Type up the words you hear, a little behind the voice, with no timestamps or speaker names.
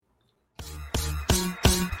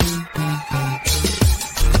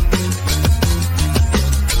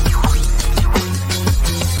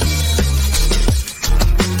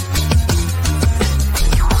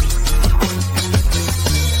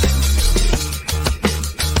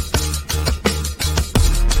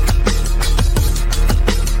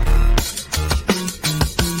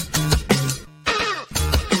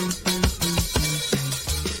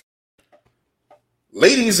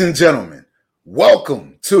Ladies and gentlemen,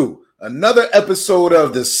 welcome to another episode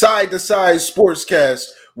of the Side to Side Sportscast,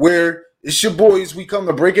 where it's your boys. We come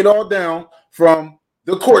to break it all down from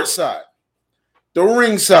the court side, the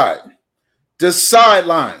ring side, the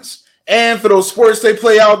sidelines, and for those sports they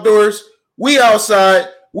play outdoors, we outside,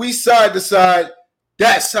 we side to side.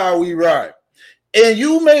 That's how we ride. And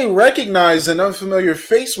you may recognize an unfamiliar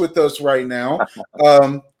face with us right now,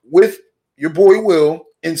 with your boy Will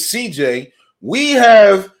and CJ. We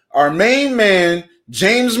have our main man,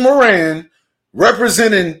 James Moran,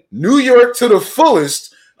 representing New York to the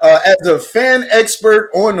fullest as a fan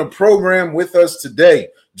expert on the program with us today.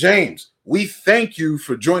 James, we thank you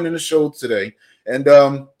for joining the show today. And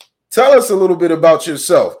tell us a little bit about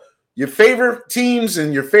yourself, your favorite teams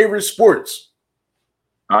and your favorite sports.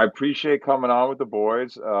 I appreciate coming on with the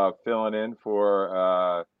boys, filling in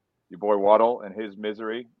for your boy Waddle and his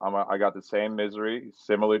misery. I got the same misery,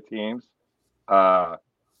 similar teams.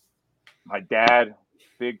 My dad,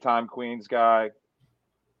 big time Queens guy.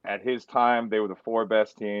 At his time, they were the four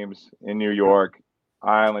best teams in New York.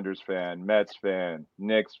 Islanders fan, Mets fan,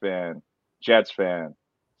 Knicks fan, Jets fan.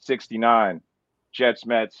 69, Jets,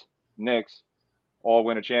 Mets, Knicks, all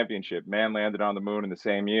win a championship. Man landed on the moon in the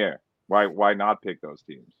same year. Why not pick those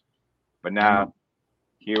teams? But now,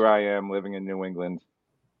 here I am living in New England.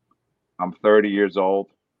 I'm 30 years old.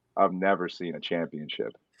 I've never seen a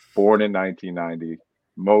championship. Born in 1990.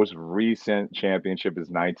 Most recent championship is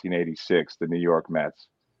 1986, the New York Mets.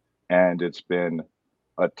 And it's been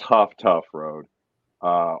a tough road.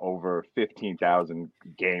 Over 15,000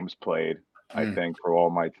 games played, I think, for all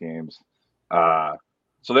my teams.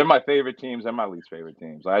 So they're my favorite teams and my least favorite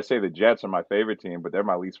teams. I say the Jets are my favorite team, but they're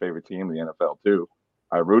my least favorite team in the NFL too.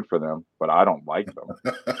 I root for them, but I don't like them.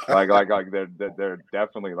 like they're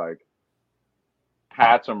definitely like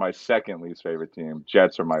Pats are my second least favorite team.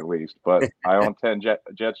 Jets are my least, but I own 10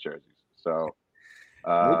 Jets jerseys. So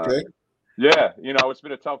Okay. yeah, it's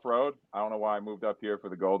been a tough road. I don't know why I moved up here for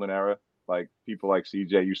the golden era. Like people like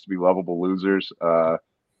CJ used to be lovable losers.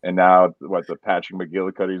 And now, the Patrick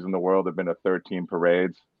McGillicuddies in the world have been to 13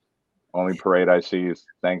 parades. Only parade I see is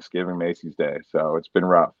Thanksgiving, Macy's Day. So it's been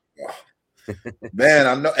rough. Man,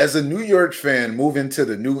 I know as a New York fan moving to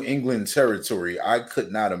the New England territory, I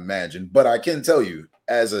could not imagine. But I can tell you,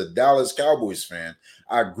 as a Dallas Cowboys fan,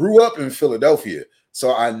 I grew up in Philadelphia.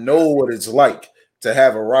 So I know what it's like to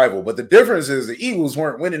have a rival. But the difference is the Eagles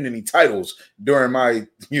weren't winning any titles during my,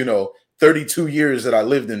 32 years that I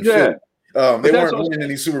lived in Philly. They weren't winning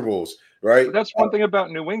any Super Bowls, right? But that's one thing about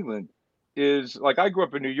New England is, like, I grew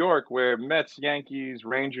up in New York where Mets, Yankees,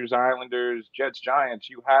 Rangers, Islanders, Jets, Giants,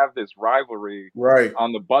 you have this rivalry right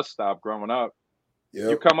on the bus stop growing up. Yep.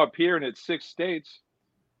 You come up here and it's 6 states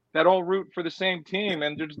that all root for the same team,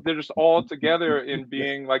 and they're just all together in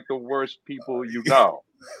being like the worst people you know.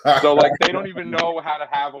 So like they don't even know how to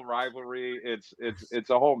have a rivalry. It's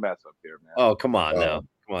a whole mess up here, man. Oh, come on now.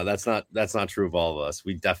 Come on, that's not true of all of us.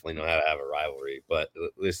 We definitely know how to have a rivalry. But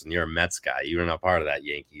listen, you're a Mets guy. You're not part of that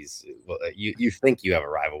Yankees. Well, you think you have a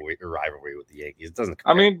rivalry with the Yankees. It doesn't.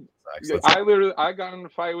 I mean, I got in a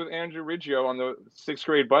fight with Andrew Riggio on the 6th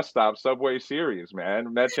grade bus stop, Subway Series,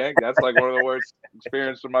 man. Mets Yankees. That's like one of the worst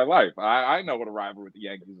experiences of my life. I know what a rivalry with the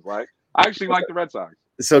Yankees is like. I actually like the Red Sox.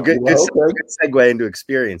 So good segue into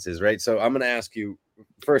experiences, right? So I'm going to ask you,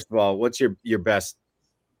 first of all, what's your best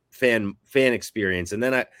fan experience? And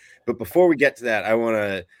then but before we get to that, I want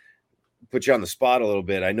to put you on the spot a little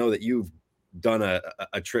bit. I know that you've done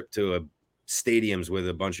a trip to stadiums with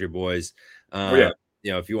a bunch of your boys.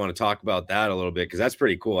 If you want to talk about that a little bit, because that's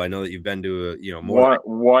pretty cool. I know that you've been to more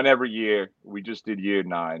one every year. We just did year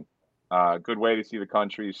 9. Good way to see the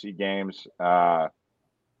country, see games.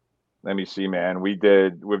 Let me see, man. We've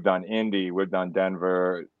done Indy, we've done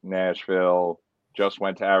Denver, Nashville, just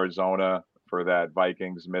went to Arizona for that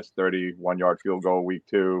Vikings missed 31-yard field goal week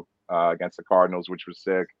 2 against the Cardinals, which was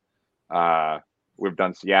sick. We've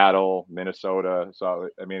done Seattle, Minnesota. So,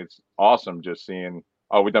 I mean, it's awesome just seeing.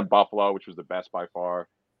 Oh, we've done Buffalo, which was the best by far.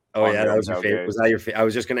 Oh, yeah, that was your favorite. Was that your favorite? I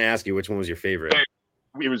was just going to ask you, which one was your favorite?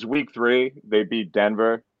 It was week 3. They beat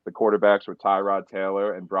Denver. The quarterbacks were Tyrod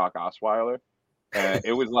Taylor and Brock Osweiler. And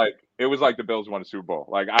it was like the Bills won a Super Bowl.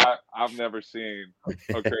 Like I've never seen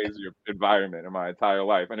a crazier environment in my entire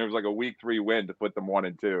life. And it was like a week 3 win to put them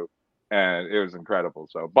 1-2. And it was incredible.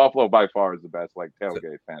 So Buffalo by far is the best tailgate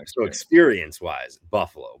fan experience. So experience wise,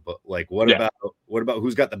 Buffalo. But what about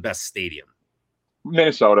who's got the best stadium?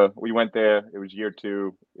 Minnesota. We went there. It was year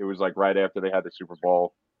 2. It was like right after they had the Super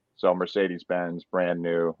Bowl. So Mercedes-Benz, brand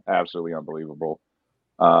new, absolutely unbelievable.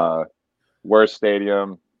 Worst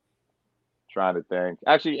stadium. Trying to think.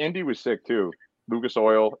 Actually, Indy was sick too. Lucas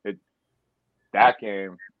Oil. that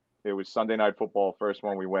game, it was Sunday Night Football, first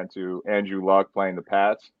one we went to. Andrew Luck playing the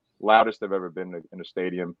Pats, loudest I've ever been in a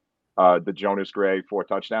stadium. The Jonas Gray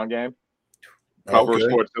 4-touchdown game. Cover of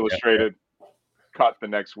Sports Illustrated. Cut the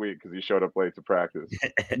next week because he showed up late to practice.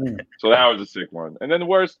 So that was a sick one. And then the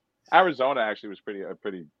worst, Arizona actually was a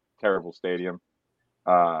pretty terrible stadium.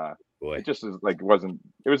 It just is like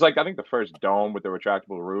it was like I think the first dome with the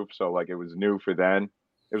retractable roof, so like it was new for then.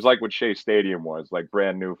 It was like what Shea Stadium was, like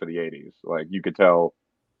brand new for the 80s. Like you could tell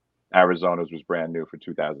Arizona's was brand new for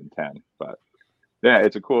 2010. But yeah,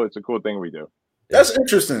 it's a cool thing we do. That's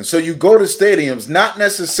interesting. So you go to stadiums not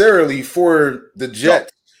necessarily for the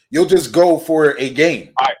Jets. You'll just go for a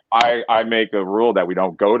game. I make a rule that we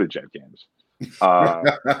don't go to Jet games.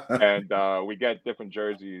 And we get different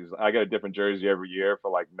jerseys. I get a different jersey every year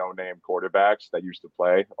for like no-name quarterbacks that used to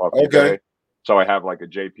play off eBay. So I have like a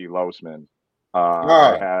JP Losman.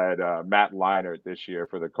 I had Matt Leinart this year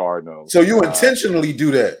for the Cardinals. So you intentionally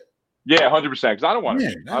do that? Yeah, 100%. Because I don't want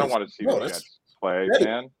to see the Jets play,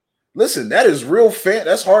 man. Listen, that is real fan.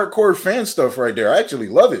 That's hardcore fan stuff right there. I actually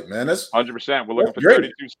love it, man. That's 100%. We're looking for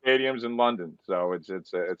 32 stadiums in London, so it's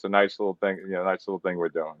a nice little thing. Nice little thing we're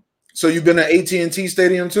doing. So you've been at AT&T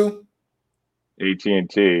Stadium too?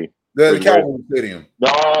 AT&T, the Cowboys Stadium.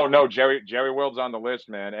 No. Jerry World's on the list,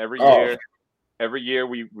 man. Every year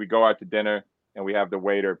we go out to dinner and we have the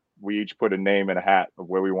waiter. We each put a name in a hat of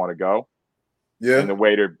where we want to go. Yeah, and the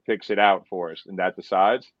waiter picks it out for us, and that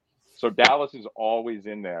decides. So Dallas is always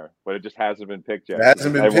in there, but it just hasn't been picked yet. It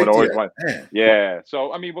hasn't been picked yet. Yeah.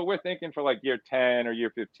 So, I mean, but we're thinking for like year 10 or year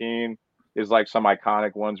 15 is like some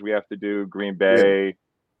iconic ones we have to do. Green Bay,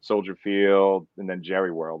 Soldier Field, and then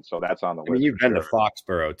Jerry World. So that's on the list. I mean, you've been to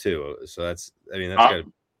Foxborough too. So that's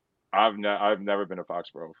good. I've never been to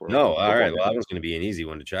Foxborough before. No, all right. Well, that was going to be an easy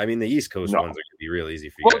one to try. I mean, the East Coast ones are going to be real easy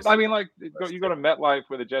for you guys. I mean, like you go to MetLife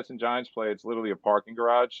where the Jets and Giants play. It's literally a parking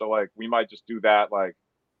garage. So like we might just do that like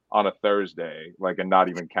on a Thursday, like, and not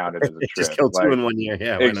even count it as a trip. Just kill two in 1 year.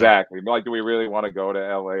 Yeah, exactly. Like, do we really want to go to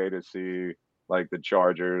LA to see like the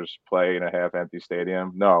Chargers play in a half-empty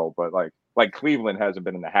stadium? No, but like Cleveland hasn't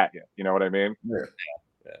been in the hat yet. You know what I mean?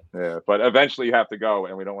 Yeah. But eventually you have to go,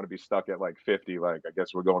 and we don't want to be stuck at like 50. Like, I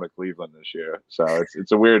guess we're going to Cleveland this year, so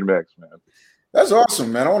it's a weird mix, man. That's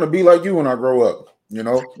awesome, man. I want to be like you when I grow up. You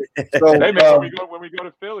know. So, hey man, when we go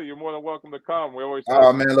to Philly, you're more than welcome to come. We always.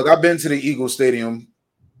 Oh man, look, I've been to the Eagles Stadium.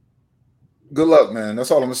 Good luck, man.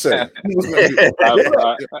 That's all I'm gonna say.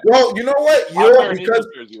 Well, you know what?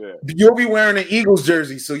 You'll be wearing an Eagles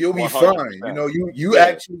jersey, so you'll be 100%. Fine. You know, you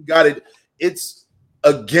actually got it. It's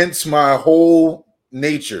against my whole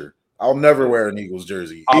nature. I'll never wear an Eagles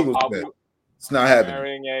jersey. It's not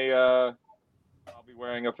happening. I'll be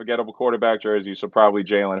wearing a forgettable quarterback jersey, so probably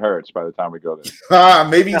Jalen Hurts by the time we go there.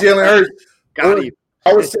 Maybe Jalen Hurts.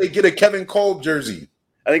 I would say get a Kevin Kolb jersey.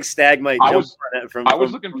 I think Stag might. I was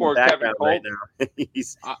looking for a Kevin Kolb.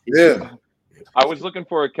 Right I was looking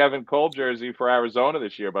for a Kevin Kolb jersey for Arizona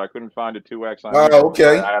this year, but I couldn't find a 2X on. Oh,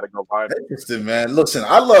 okay. I had to go buy it. Interesting, man. Listen,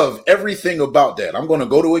 I love everything about that. I'm going to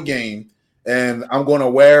go to a game and I'm going to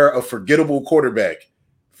wear a forgettable quarterback.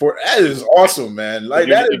 That is awesome, man. Like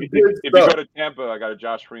if you go to Tampa, I got a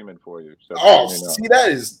Josh Freeman for you. So that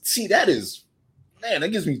is, man, that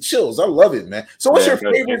gives me chills. I love it, man. So, what's your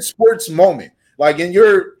favorite sports moment? Like in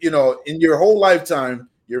your whole lifetime,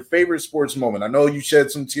 your favorite sports moment. I know you shed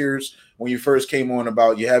some tears when you first came on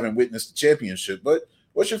about you haven't witnessed the championship, but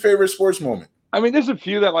what's your favorite sports moment? I mean, there's a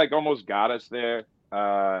few that like almost got us there.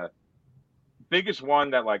 Biggest one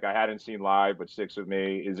that like I hadn't seen live but sticks with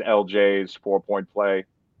me is LJ's 4-point play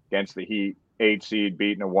against the Heat, 8 seed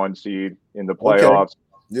beating a 1 seed in the playoffs.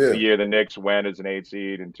 Okay. Yeah. The year the Knicks went as an 8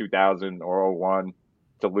 seed in 2000 or 01.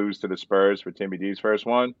 To lose to the Spurs for Timmy D's first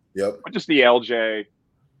one. Yep. But just the LJ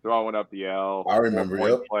throwing up the L. I remember.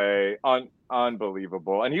 Yep. Play.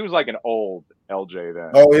 Unbelievable. And he was like an old LJ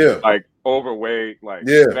then. Oh yeah. Like overweight, like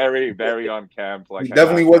very, very unkempt. Like he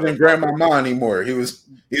definitely wasn't Grandmama anymore. He was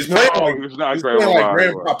playing like he was not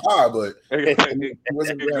Grandpapa, but he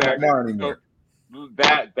wasn't Grandmama anymore. So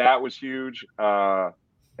that was huge.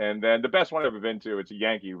 And then the best one I've ever been to, it's a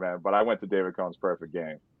Yankee event, but I went to David Cohn's perfect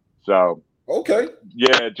game. So okay.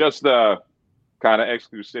 Yeah, just the kind of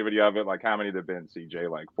exclusivity of it. Like, how many there been, CJ?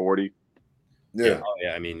 Like 40? Yeah.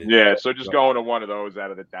 Yeah, I mean. Yeah, so just going to one of those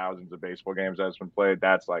out of the thousands of baseball games that's been played,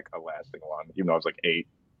 that's like a lasting one, even though it's like 8.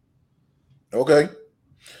 Okay.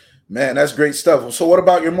 Man, that's great stuff. So what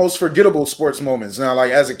about your most forgettable sports moments? Now,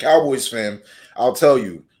 like as a Cowboys fan, I'll tell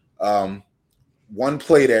you, one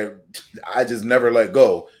play that I just never let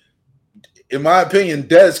go. In my opinion,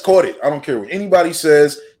 Dez caught it. I don't care what anybody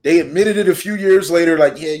says. They admitted it a few years later,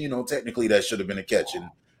 like, yeah, technically that should have been a catch. And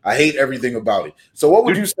I hate everything about it. So what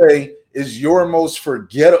would you say is your most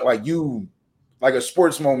like a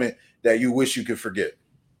sports moment that you wish you could forget?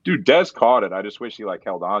 Dude, Des caught it. I just wish he like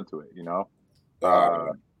held on to it, you know? Yeah.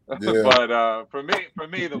 But for me, I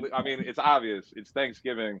mean, it's obvious. It's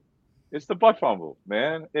Thanksgiving. It's the butt fumble,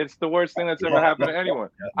 man. It's the worst thing that's ever happened to anyone.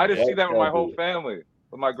 I just see that with my whole family,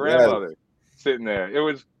 with my grandmother sitting there.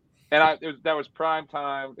 That was prime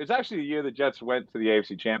time. It's actually the year the Jets went to the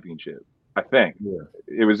AFC Championship. I think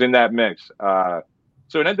it was in that mix.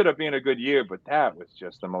 So it ended up being a good year, but that was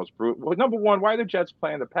just the most brutal. Well, number one, why are the Jets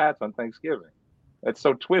playing the Pats on Thanksgiving? That's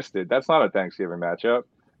so twisted. That's not a Thanksgiving matchup.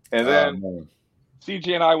 And then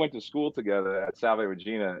CJ and I went to school together at Salve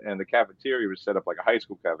Regina, and the cafeteria was set up like a high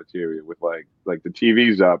school cafeteria with like the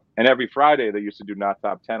TVs up. And every Friday they used to do Not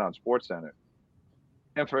Top 10 on SportsCenter.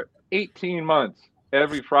 And for 18 months,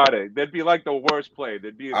 every Friday, they'd be like the worst play.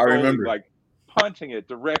 There'd be a goalie like punching it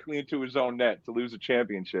directly into his own net to lose a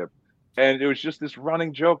championship. And it was just this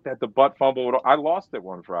running joke that the butt fumble. I lost it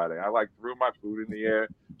one Friday. I like threw my food in the air,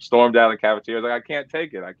 stormed out of the cafeteria. I was like, I can't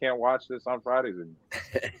take it. I can't watch this on Fridays anymore.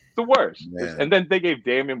 It's the worst. And then they gave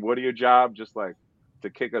Damien Woody a job just like to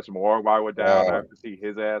kick us more while we're down. I have to see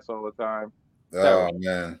his ass all the time.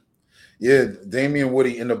 Man. Yeah, Damien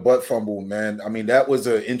Woody in the butt fumble, man. I mean, that was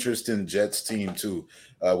an interesting Jets team too,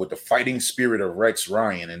 with the fighting spirit of Rex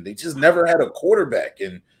Ryan, and they just never had a quarterback.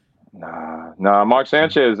 And Nah, Mark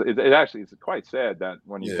Sanchez. It's quite sad that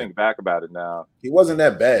when you think back about it now, he wasn't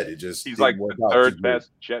that bad. He's like the third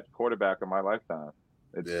best Jet quarterback of my lifetime.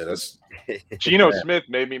 Geno Smith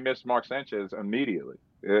made me miss Mark Sanchez immediately.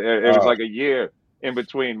 It was like a year in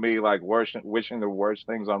between me like wishing the worst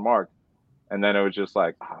things on Mark, and then it was just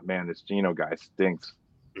like, oh man, this Geno guy stinks.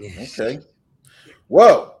 Okay.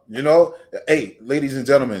 Well, hey, ladies and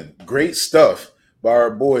gentlemen, great stuff by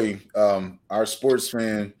our boy, our sports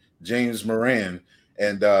fan, James Moran.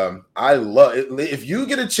 And I love it. If you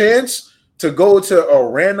get a chance to go to a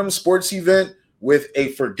random sports event with a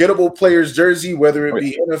forgettable player's jersey, whether it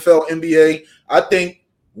be NFL, NBA, I think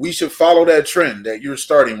we should follow that trend that you're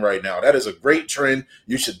starting right now. That is a great trend.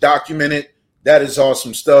 You should document it. That is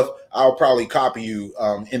awesome stuff. I'll probably copy you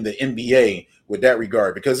in the NBA with that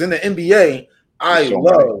regard, because in the NBA, I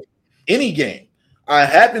love any game. I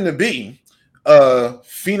happen to be a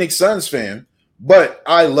Phoenix Suns fan, but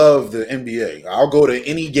I love the NBA. I'll go to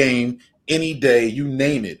any game, any day, you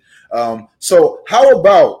name it. So how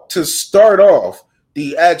about, to start off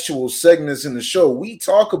the actual segments in the show, we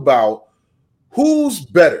talk about who's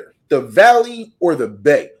better, the Valley or the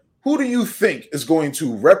Bay? Who do you think is going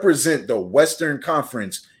to represent the Western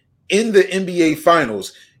Conference in the NBA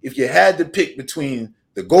Finals if you had to pick between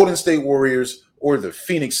the Golden State Warriors or the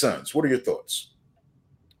Phoenix Suns? What are your thoughts?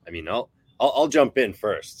 I mean, I'll jump in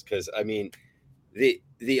first, because I mean,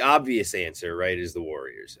 the obvious answer, right, is the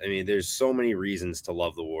Warriors. I mean, there's so many reasons to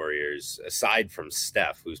love the Warriors aside from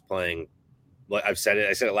Steph, who's playing. I said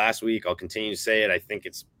it last week. I'll continue to say it. I think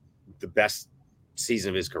it's the best season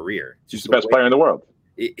of his career. He's the best player in the world.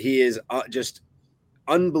 He is just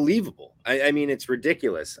unbelievable. I mean, it's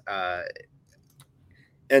ridiculous.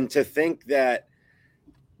 And to think that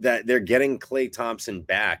they're getting Klay Thompson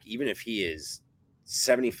back, even if he is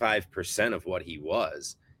 75% of what he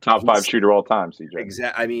was. Top 5 shooter all time, CJ.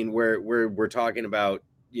 Exactly. I mean, we're talking about,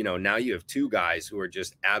 now you have two guys who are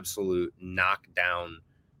just absolute knockdown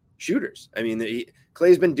shooters. I mean,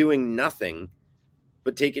 Klay's been doing nothing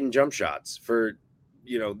but taking jump shots for,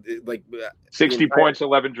 like 60 points,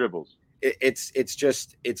 11 dribbles.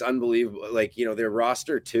 It's unbelievable. Like, their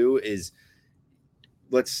roster too is,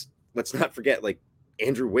 let's not forget, like,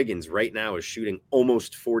 Andrew Wiggins right now is shooting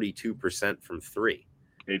almost 42% from 3.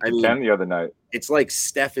 8 to 10 the other night. It's like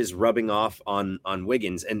Steph is rubbing off on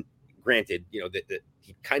Wiggins, and granted, that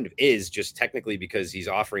he kind of is, just technically because he's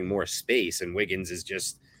offering more space, and Wiggins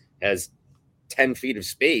has 10 feet of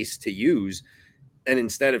space to use, and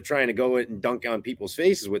instead of trying to go and dunk on people's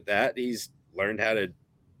faces with that, he's learned how to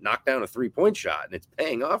knock down a 3-point shot, and it's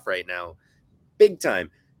paying off right now, big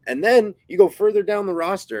time. And then you go further down the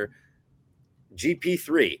roster,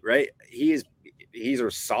 GP3, right? He's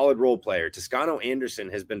a solid role player. Toscano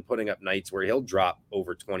Anderson has been putting up nights where he'll drop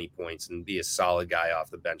over 20 points and be a solid guy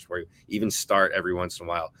off the bench, where he even start every once in a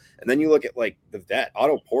while. And then you look at like the vet,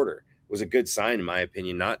 Otto Porter was a good sign, in my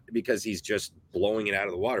opinion, not because he's just blowing it out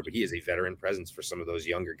of the water, but he is a veteran presence for some of those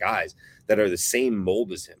younger guys that are the same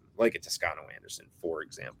mold as him, like a Toscano Anderson, for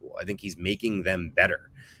example. I think he's making them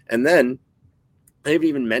better. And then I haven't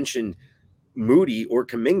even mentioned Moody or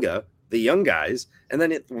Kuminga, the young guys. And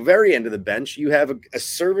then at the very end of the bench, you have a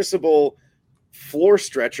serviceable floor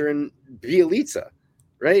stretcher in Bjelica,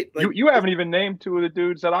 right? Like, you haven't even named two of the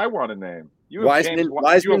dudes that I want to name. You have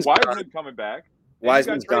Wiseman's Wiseman coming back.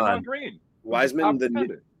 Wiseman's gone. Green, Wiseman,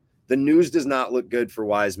 the news does not look good for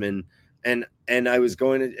Wiseman. And I was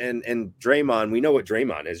going to and Draymond, we know what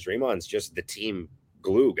Draymond is. Draymond's just the team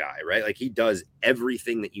glue guy, right? Like he does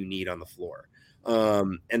everything that you need on the floor.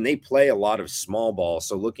 And they play a lot of small ball.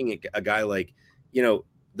 So looking at a guy like,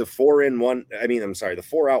 the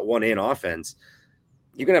 4-out 1-in offense,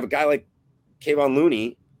 you can have a guy like Kevon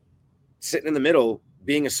Looney sitting in the middle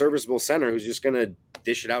being a serviceable center who's just going to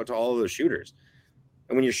dish it out to all of those shooters.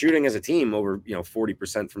 And when you're shooting as a team over,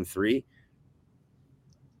 40% from three,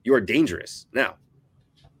 you are dangerous. Now,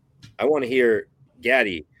 I want to hear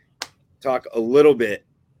Gaddy talk a little bit.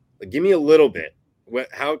 Give me a little bit.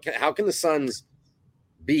 How can the Suns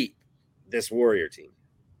beat this Warrior team?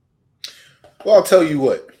 Well, I'll tell you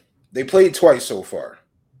what. They played twice so far.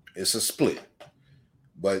 It's a split.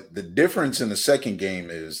 But the difference in the second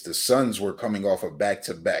game is the Suns were coming off a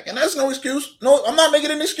back-to-back. And that's no excuse. No, I'm not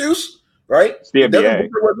making an excuse, right? It's the NBA.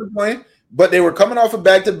 Devin Booker wasn't playing, but they were coming off a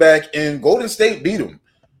back-to-back, and Golden State beat them.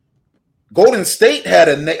 Golden State had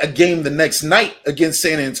a game the next night against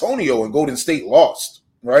San Antonio, and Golden State lost,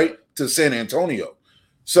 right, to San Antonio.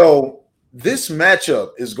 So this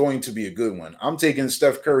matchup is going to be a good one. I'm taking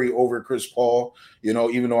Steph Curry over Chris Paul,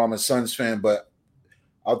 even though I'm a Suns fan. But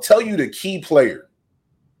I'll tell you the key player,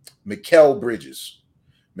 Mikal Bridges.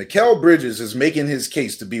 Mikal Bridges is making his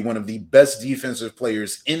case to be one of the best defensive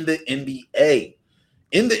players in the NBA.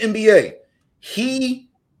 In the NBA,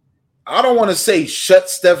 I don't want to say shut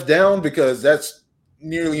Steph down because that's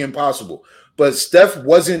nearly impossible. But Steph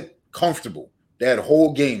wasn't comfortable that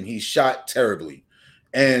whole game. He shot terribly.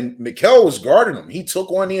 And Mikal was guarding him. He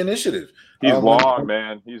took on the initiative. He's long,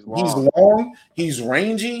 man. He's long. He's long. He's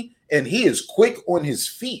rangy, and he is quick on his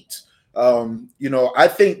feet. I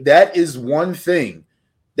think that is one thing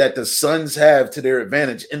that the Suns have to their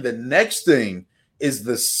advantage. And the next thing is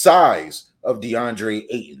the size of DeAndre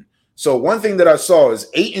Ayton. So one thing that I saw is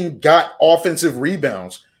Ayton got offensive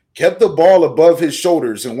rebounds, kept the ball above his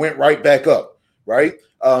shoulders, and went right back up, right?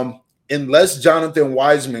 Unless Jonathan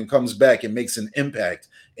Wiseman comes back and makes an impact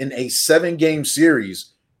in a 7-game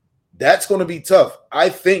series, that's going to be tough. I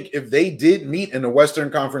think if they did meet in the Western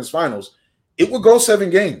Conference Finals, it would go 7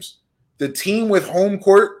 games. The team with home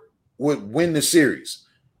court would win the series.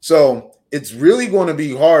 So it's really going to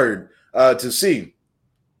be hard to see.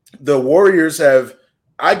 The Warriors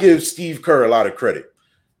I give Steve Kerr a lot of credit.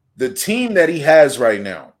 The team that he has right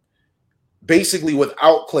now, basically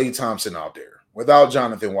without Klay Thompson out there, without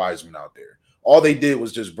Jonathan Wiseman out there, all they did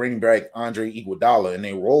was just bring back Andre Iguodala, and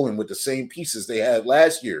they rolling with the same pieces they had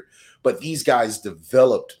last year. But these guys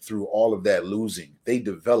developed through all of that losing. They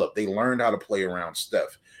developed. They learned how to play around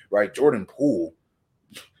Steph, right? Jordan Poole,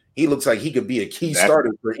 he looks like he could be a key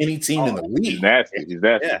starter for any team in the league. He's nasty.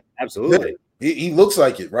 Yeah, absolutely. He looks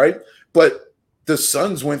like it, right? But the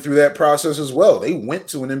Suns went through that process as well. They went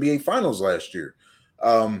to an NBA Finals last year.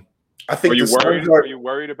 I think. Are you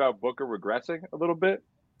worried about Booker regressing a little bit?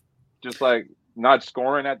 Just like not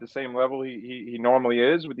scoring at the same level he normally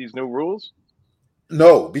is with these new rules?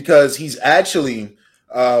 No, because he's actually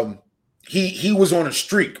he was on a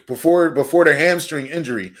streak before the hamstring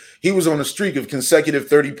injury. He was on a streak of consecutive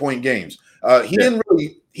 30-point games. He didn't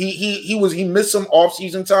really he missed some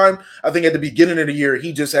offseason time. I think at the beginning of the year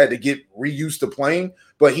he just had to get reused to playing,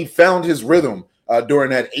 but he found his rhythm during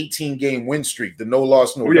that 18-game win streak, the no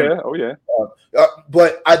loss, no win. Oh yeah.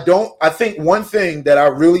 But I think one thing that I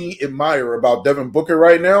really admire about Devin Booker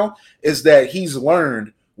right now is that he's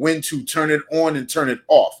learned when to turn it on and turn it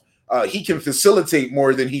off. He can facilitate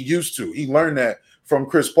more than he used to. He learned that from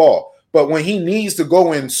Chris Paul. But when he needs to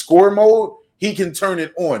go in score mode, he can turn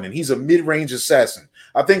it on, and he's a mid-range assassin.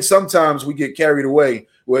 I think sometimes we get carried away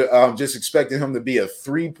with just expecting him to be a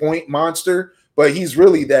three-point monster, but he's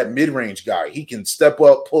really that mid-range guy. He can step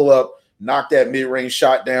up, pull up, knock that mid-range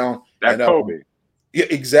shot down. That's Kobe. Yeah,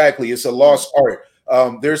 exactly. It's a lost art.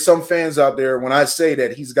 There's some fans out there, when I say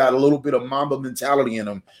that he's got a little bit of Mamba mentality in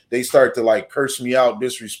him, they start to curse me out,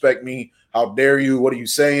 disrespect me. How dare you? What are you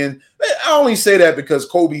saying? I only say that because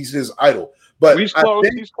Kobe's his idol. But he's close.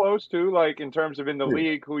 He's close too. In terms of in the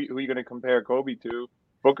league, who are you going to compare Kobe to?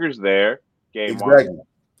 Booker's there. Game exactly. one.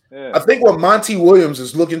 Yeah. I think what Monty Williams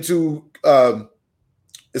is looking to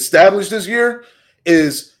establish this year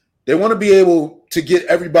is they want to be able to get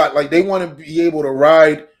everybody. They want to be able to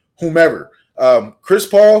ride whomever. Chris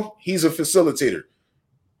Paul, he's a facilitator.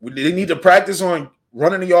 They need to practice on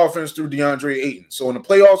running the offense through DeAndre Ayton. So in the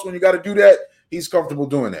playoffs, when you got to do that, he's comfortable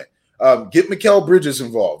doing that. Get Mikal Bridges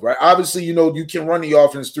involved, right? Obviously, you can run the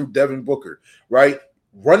offense through Devin Booker, right?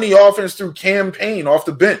 Run the offense through Cam Payne off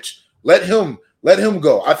the bench. Let him Let him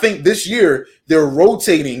go. I think this year they're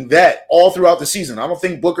rotating that all throughout the season. I don't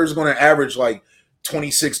think Booker's going to average like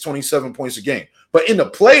 26, 27 points a game. But in the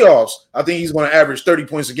playoffs, I think he's going to average 30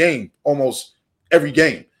 points a game almost every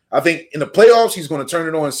game. I think in the playoffs, he's going to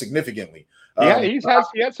turn it on significantly. Yeah, he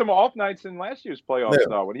had some off nights in last year's playoffs,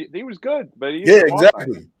 though. When he was good, but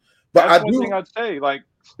exactly. But that's one thing I'd say. Like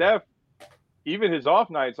Steph, even his off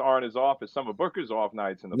nights aren't as off as some of Booker's off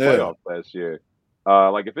nights in the playoffs last year.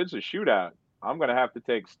 Like if it's a shootout, I'm going to have to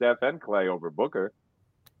take Steph and Clay over Booker,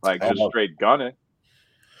 like just straight gunning.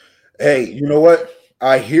 Hey, you know what?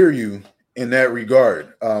 I hear you in that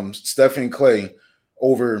regard. Steph and Clay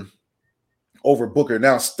over Booker.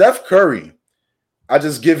 Now, Steph Curry, I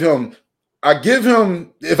give him,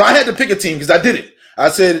 if I had to pick a team, because I did it, I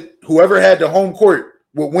said whoever had the home court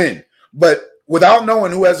would win. But without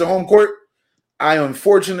knowing who has the home court, I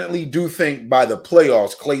unfortunately do think by the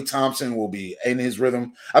playoffs, Klay Thompson will be in his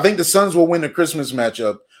rhythm. I think the Suns will win the Christmas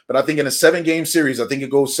matchup, but I think in a 7-game series, I think it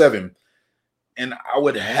goes 7. And I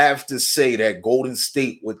would have to say that Golden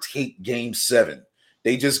State would take game 7.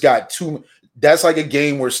 They just got two. That's like a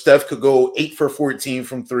game where Steph could go 8 for 14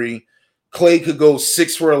 from 3. Klay could go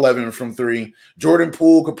 6 for 11 from 3. Jordan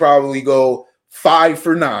Poole could probably go 5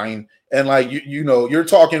 for 9. And like, you're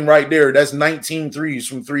talking right there. That's 19 threes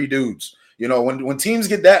from 3 dudes. When teams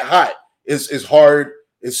get that hot, it's hard.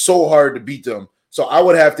 It's so hard to beat them. So I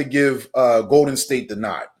would have to give Golden State the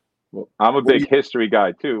nod. Well, I'm a big history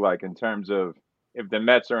guy too. Like in terms of if the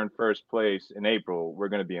Mets are in first place in April, we're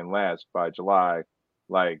going to be in last by July.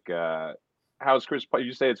 Like, how's Chris Paul?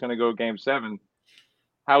 You say it's going to go game 7.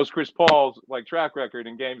 How's Chris Paul's like track record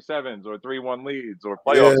in game 7s or 3-1 leads or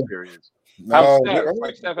playoff periods? How's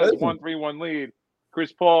Steph? Steph has 1-3-1 lead.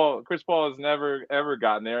 Chris Paul has never ever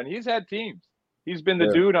gotten there, and he's had teams. He's been the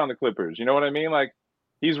dude on the Clippers. You know what I mean? Like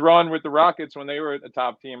he's run with the Rockets when they were a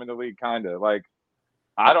top team in the league, kind of. Like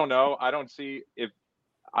I don't know. I don't see if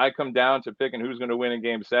I come down to picking who's going to win in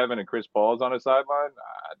Game 7 and Chris Paul's on the sideline.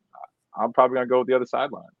 I'm probably going to go with the other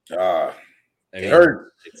sideline. It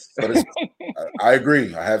hurt. But I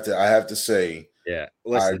agree. I have to say. Yeah.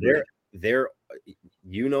 Listen, they're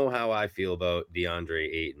you know how I feel about DeAndre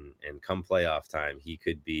Ayton, and come playoff time, he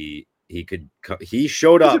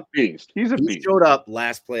showed up. He's a beast. He showed up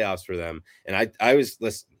last playoffs for them. And I was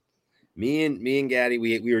listening. Me and Gaddy,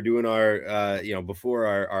 we were doing our before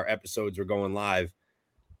our episodes were going live.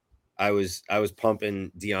 I was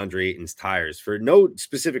pumping DeAndre Ayton's tires for no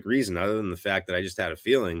specific reason other than the fact that I just had a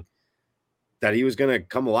feeling that he was going to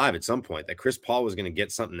come alive at some point, that Chris Paul was going to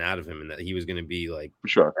get something out of him, and that he was going to be like for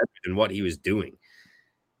sure in what he was doing.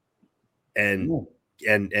 And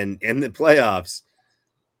in the playoffs,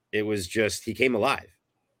 it was just he came alive,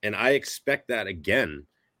 and I expect that again.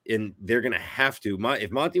 And they're going to have to.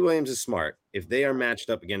 If Monty Williams is smart, if they are matched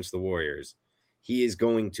up against the Warriors, he is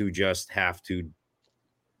going to just have to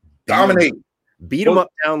dominate, beat him up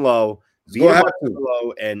down low,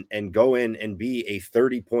 and go in and be a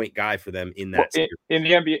 30-point guy for them in that series. In the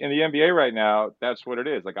NBA right now, that's what it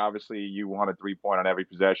is. Like obviously, you want a 3-point on every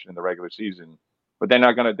possession in the regular season, but they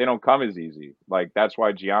don't come as easy. Like that's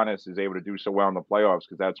why Giannis is able to do so well in the playoffs,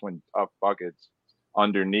 because that's when tough buckets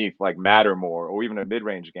underneath like matter more, or even a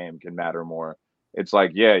mid-range game can matter more. It's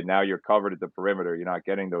like, now you're covered at the perimeter. You're not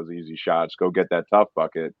getting those easy shots. Go get that tough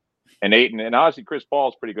bucket. And Ayton, and honestly, Chris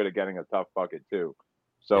Paul's pretty good at getting a tough bucket too.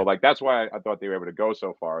 So like that's why I thought they were able to go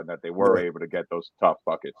so far, and that they were able to get those tough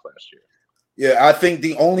buckets last year. Yeah, I think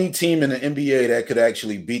the only team in the NBA that could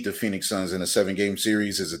actually beat the Phoenix Suns in a 7-game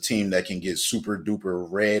series is a team that can get super duper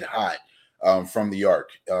red hot from the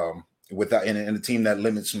arc. Without in a team that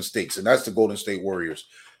limits mistakes, and that's the Golden State Warriors,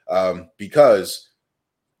 because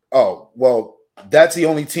that's the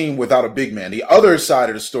only team without a big man. The other side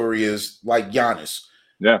of the story is like Giannis.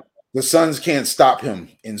 Yeah, the Suns can't stop him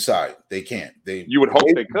inside. They can't. You would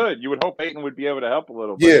hope they could. You would hope Ayton would be able to help a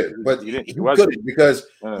little bit. Yeah, but he couldn't, because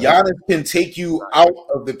Giannis can take you out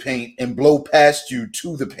of the paint and blow past you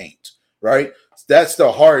to the paint. Right, that's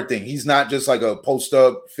the hard thing. He's not just like a post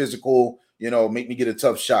up physical, make me get a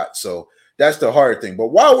tough shot. So that's the hard thing. But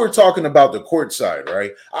while we're talking about the court side,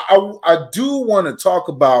 right, I do want to talk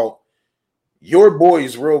about your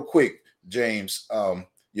boys real quick, James.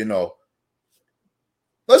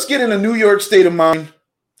 Let's get in a New York state of mind.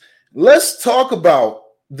 Let's talk about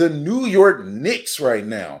the New York Knicks right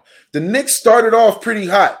now. The Knicks started off pretty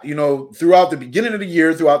hot, throughout the beginning of the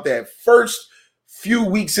year, throughout that first few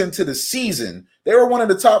weeks into the season. They were one of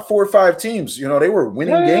the top 4 or 5 teams. They were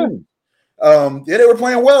winning games. They were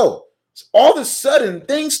playing well. All of a sudden,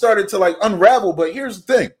 things started to like unravel. But here's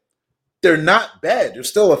the thing: they're not bad. They're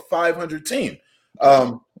still a 500 team.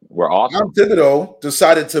 were awesome. Tom Thibodeau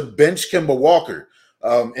decided to bench Kemba Walker,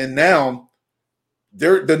 and now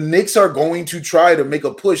the Knicks are going to try to make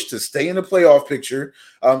a push to stay in the playoff picture.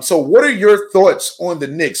 So what are your thoughts on the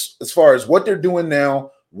Knicks as far as what they're doing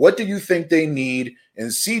now? What do you think they need? And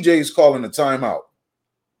CJ's calling a timeout.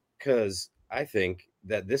 Because I think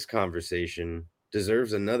that this conversation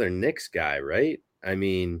deserves another Knicks guy, right? I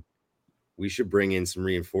mean, we should bring in some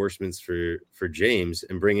reinforcements for James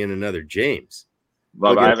and bring in another James.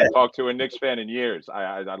 Love. I haven't talked to a Knicks fan in years.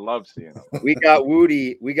 I love seeing him. We got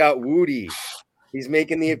Woody. He's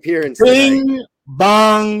making the appearance. Bing tonight.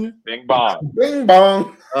 bong. Bing bong. Bing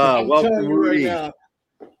bong. Welcome, Woody. Now,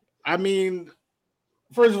 I mean,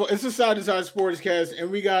 first of all, it's a Side to Side Sportscast,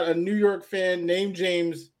 and we got a New York fan named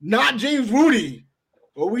James, not James Woody.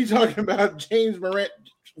 But we talking about James Morant.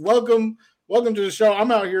 Welcome to the show.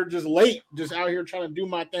 I'm out here just late, just out here trying to do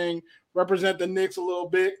my thing, represent the Knicks a little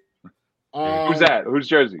bit. Who's that? Whose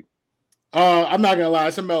jersey? I'm not gonna lie,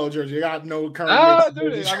 it's a Mellow jersey. I got no current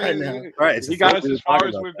jerseys right now. Right, he got us as far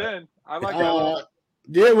as we've been. I like that.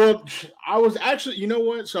 Yeah, well, I was actually, you know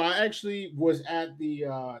what? So I actually was at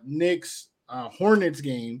the Knicks Hornets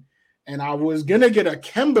game, and I was gonna get a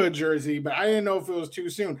Kemba jersey, but I didn't know if it was too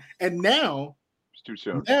soon. And now It's too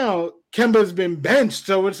soon. Now Kemba's been benched,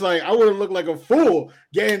 so it's like I would have looked like a fool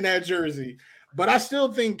getting that jersey. But I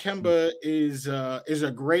still think Kemba is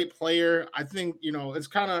a great player. I think, you know, it's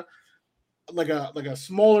kind of like a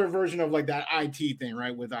smaller version of like that IT thing,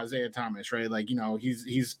 right? With Isaiah Thomas, right? Like, you know, he's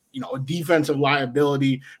you know, a defensive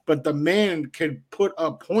liability, but the man could put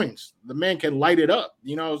up points. The man can light it up,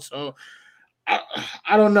 you know. So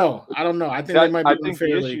I don't know. I think they might be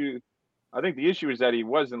unfairly. I think the issue is that he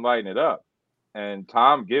wasn't lighting it up, and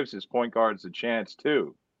Tom gives his point guards a chance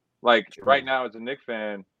too. Like right now, as a Knicks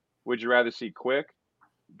fan, would you rather see Quick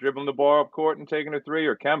dribbling the ball up court and taking a three,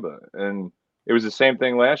 or Kemba? And it was the same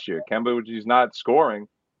thing last year. Kemba, he's not scoring,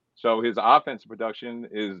 so his offensive production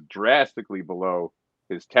is drastically below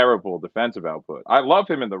his terrible defensive output. I love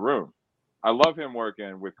him in the room. I love him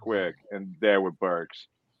working with Quick and there with Burks.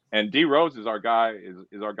 And D Rose is our guy,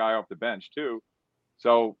 is our guy off the bench too.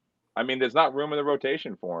 So, I mean, there's not room in the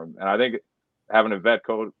rotation for him. And I think having a vet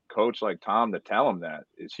coach like Tom to tell him that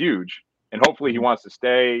is huge. And hopefully he wants to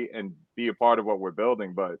stay and be a part of what we're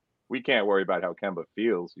building. But we can't worry about how Kemba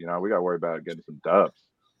feels. You know, we got to worry about getting some dubs.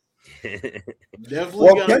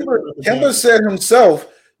 Well, Kemba said himself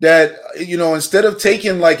that, you know, instead of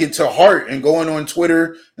taking like it to heart and going on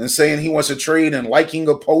Twitter and saying he wants to trade and liking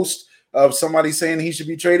a post of somebody saying he should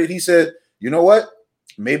be traded, he said, you know what?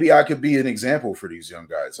 Maybe I could be an example for these young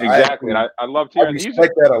guys. Exactly. I love hearing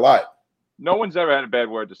that a lot. No one's ever had a bad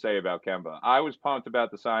word to say about Kemba. I was pumped about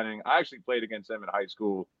the signing. I actually played against him in high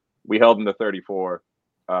school. We held him to 34,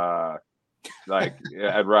 like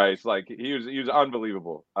at Rice. Like he was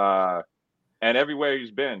unbelievable. And everywhere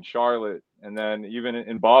he's been, Charlotte, and then even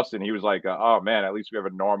in Boston, he was like, oh man, at least we have a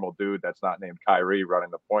normal dude that's not named Kyrie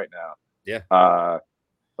running the point now. Yeah.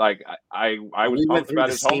 Like I was pumped about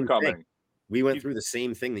his homecoming. We went through the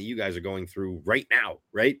same thing that you guys are going through right now,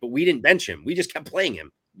 right? But we didn't bench him. We just kept playing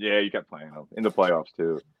him. Yeah, you kept playing him in the playoffs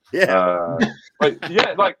too. Yeah. But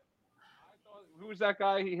yeah, like who was that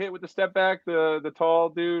guy he hit with the step back? The tall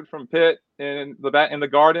dude from Pitt in the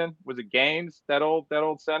Garden? Was it Gaines? That old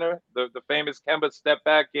center, the famous Kemba step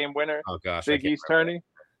back game winner. Oh gosh, Big East tourney.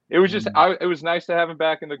 It was just it was nice to have him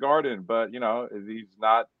back in the Garden, but you know he's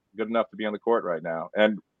not good enough to be on the court right now.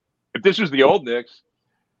 And if this was the old Knicks,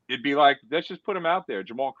 it'd be like, let's just put him out there,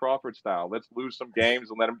 Jamal Crawford style. Let's lose some games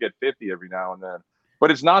and let him get 50 every now and then. But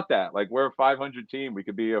it's not that. Like, we're a 500 team. We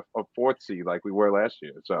could be a fourth seed like we were last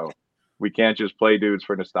year. So we can't just play dudes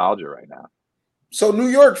for nostalgia right now. So, New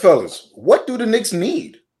York fellas, what do the Knicks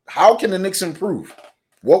need? How can the Knicks improve?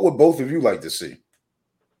 What would both of you like to see?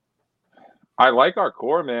 I like our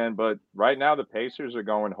core, man, but right now the Pacers are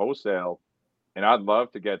going wholesale, and I'd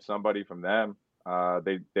love to get somebody from them.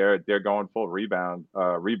 They're going full rebuild.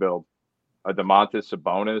 A Domantas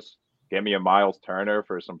Sabonis, get me a Miles Turner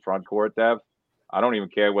for some front court depth. I don't even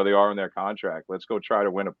care where they are in their contract. Let's go try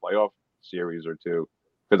to win a playoff series or two,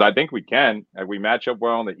 because I think we can. And we match up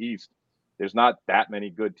well in the East. There's not that many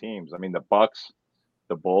good teams. I mean, the Bucks,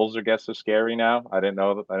 the Bulls, I guess, are scary now. I didn't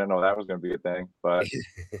know that was going to be a thing, but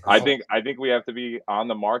I think we have to be on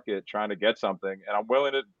the market trying to get something, and I'm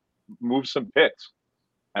willing to move some picks.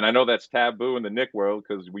 And I know that's taboo in the Knick world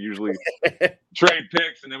because we usually trade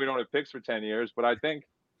picks and then we don't have picks for 10 years. But I think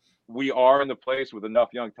we are in the place with enough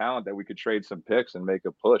young talent that we could trade some picks and make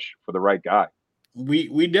a push for the right guy.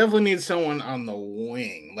 We definitely need someone on the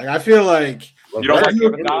wing. Like, I feel like you don't like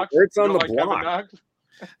Kevin Knox? It's on the block.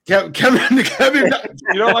 Kevin.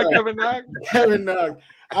 You don't like Kevin Knox? Kevin Knox.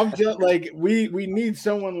 I'm just like we need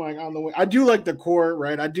someone like on the way. I do like the core,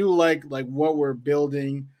 right? I do like what we're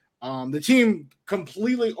building. The team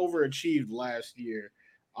completely overachieved last year,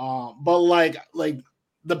 but like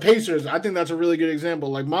the Pacers, I think that's a really good example.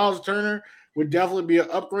 Like Miles Turner would definitely be an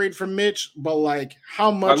upgrade from Mitch, but like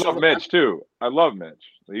how much? I love Mitch too. I love Mitch.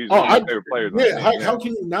 He's one of my favorite players. Yeah, how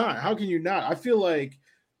can you not? How can you not? I feel like,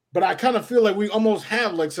 but I kind of feel like we almost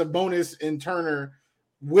have like Sabonis and Turner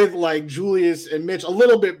with like Julius and Mitch a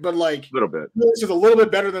little bit, but like a little bit. Julius is a little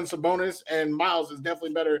bit better than Sabonis, and Miles is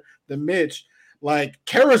definitely better than Mitch. Like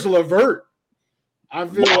Karis LeVert, I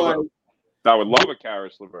feel like I would love a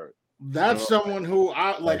Karis LeVert. That's someone who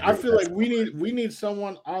I feel like we need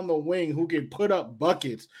someone on the wing who can put up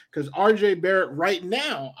buckets, because RJ Barrett right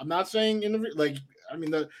now, I'm not saying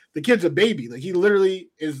the kid's a baby. Like he literally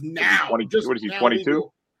is now. 20, what is he,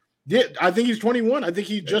 22? Yeah, I think he's 21. I think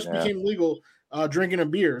he just became legal drinking a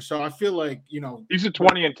beer. So I feel like, he's a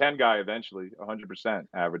 20 and 10 guy eventually, 100%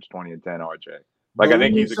 average 20 and 10 RJ. Like I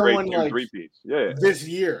think he's a great three-piece. Yeah, this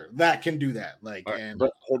year that can do that. Like, and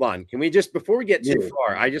but hold on, can we just before we get too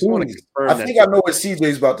far? I just want to confirm. I think I know what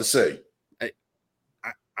CJ's about to say.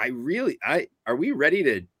 Are we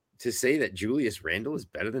ready to say that Julius Randle is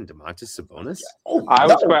better than Domantas Sabonis? I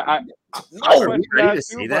was ready to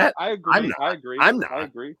say that. I agree. I'm not. I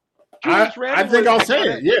agree. I think I'll say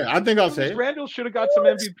it. Yeah, I think I'll say it. Randle should have got some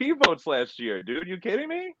MVP votes last year, dude. You kidding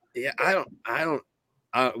me? Yeah, I don't.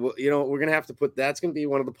 Well, we're gonna have to put that's gonna be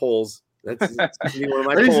one of the polls. That's gonna be one of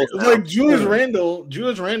my polls. Like Julius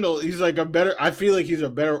Randle, he's like I feel like he's a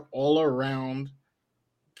better all-around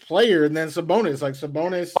player than Sabonis. Like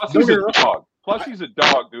Sabonis, plus he's a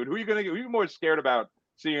dog, dude. Who are you more scared about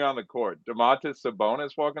seeing on the court? Domantas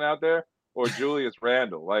Sabonis walking out there, or Julius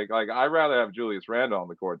Randle? Like I'd rather have Julius Randle on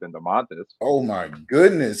the court than Domantas. Oh my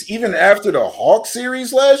goodness! Even after the Hawks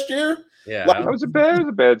series last year. Yeah, it was a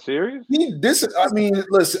bad series. Listen,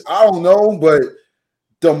 I don't know, but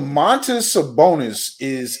Domantas Sabonis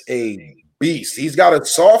is a beast. He's got a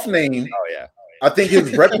soft name. Oh yeah, I think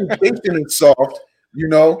his reputation is soft.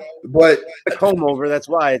 But the comb over. That's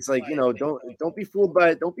why it's like don't be fooled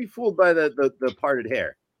by the parted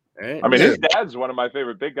hair. Right? I mean, his dad's one of my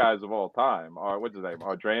favorite big guys of all time. Or what's his name?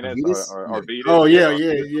 Ardranis or Arvidas. Oh yeah.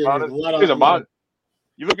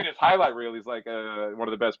 You look at his highlight reel, he's like one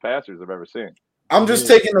of the best passers I've ever seen. I'm just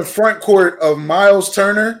taking the front court of Miles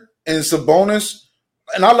Turner and Sabonis,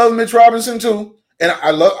 and I love Mitch Robinson too. And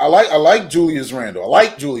I like Julius Randle. I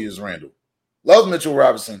like Julius Randle. Love Mitchell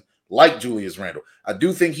Robinson. Like Julius Randle. I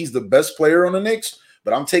do think he's the best player on the Knicks,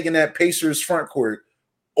 but I'm taking that Pacers front court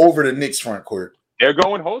over the Knicks front court. They're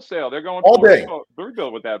going wholesale. They're going all day.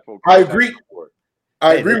 Rebuild with that full court. I agree.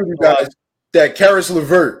 I agree with you guys that Karis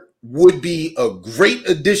LeVert would be a great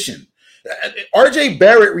addition. RJ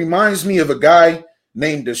Barrett reminds me of a guy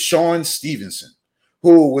named Deshaun Stevenson,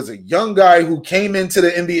 who was a young guy who came into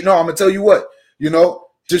the NBA. No, I'm going to tell you what,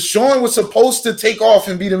 Deshaun was supposed to take off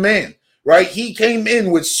and be the man, right? He came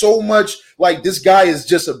in with so much like this guy is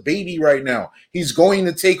just a baby right now. He's going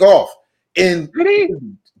to take off. And it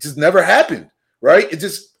just never happened, right?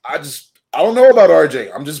 I don't know about RJ.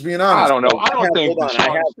 I'm just being honest. I don't know. I don't think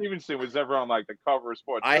Deshaun Stevenson was ever on like the cover of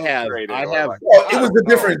Sports Illustrated. Well, it was a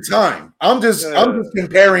different time. I'm just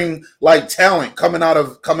comparing like talent coming out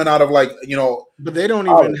of like But they don't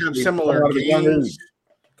even have similar games.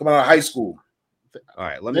 Coming out of high school. All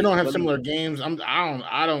right, they don't have similar games. I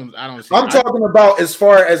don't. I'm talking about as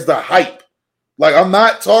far as the hype. Like I'm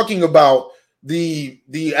not talking about the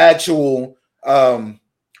actual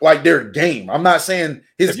like their game. I'm not saying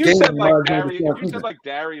his game. If you said like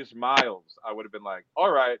Darius Miles, I would have been like, all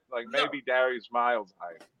right, like maybe Darius Miles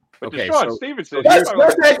hype. But Deshaun Stevenson. That's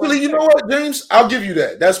actually, you know what, James? I'll give you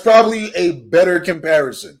that. That's probably a better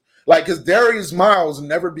comparison. Like, because Darius Miles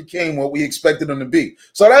never became what we expected him to be.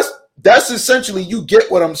 So that's essentially, you get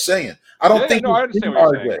what I'm saying. I don't think it's in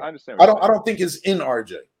RJ. I don't think it's in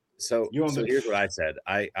RJ. So here's what I said.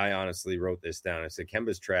 I honestly wrote this down. I said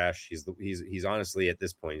Kemba's trash. He's honestly at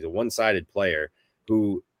this point, he's a one-sided player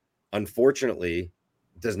who unfortunately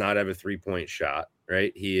does not have a 3-point shot,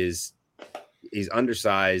 right? He's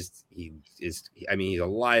undersized. He's a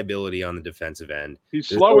liability on the defensive end. He's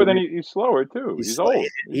slower too. He's old.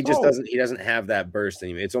 He doesn't have that burst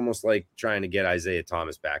anymore. It's almost like trying to get Isaiah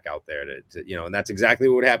Thomas back out there to and that's exactly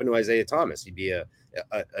what would happen to Isaiah Thomas. He'd be a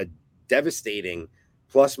devastating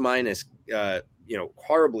plus minus,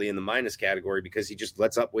 horribly in the minus category because he just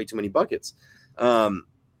lets up way too many buckets.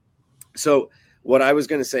 So what I was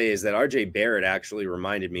going to say is that RJ Barrett actually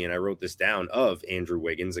reminded me, and I wrote this down, of Andrew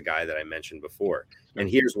Wiggins, a guy that I mentioned before. And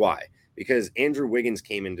here's why. because Andrew Wiggins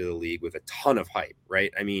came into the league with a ton of hype,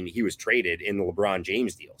 right? I mean, he was traded in the LeBron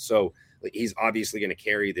James deal. So he's obviously going to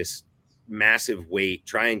carry this massive weight,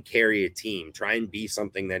 try and carry a team, try and be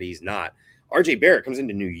something that he's not. RJ Barrett comes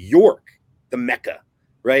into New York, the Mecca,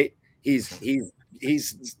 right? He's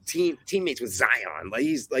teammates with Zion. Like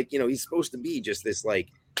he's supposed to be just this like.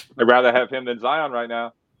 I'd rather have him than Zion right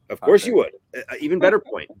now. Of course you would. Even better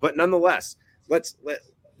point. But nonetheless,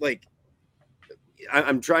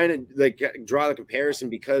 I'm trying to draw the comparison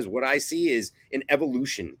because what I see is an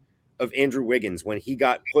evolution of Andrew Wiggins when he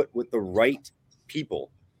got put with the right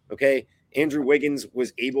people. Okay. Andrew Wiggins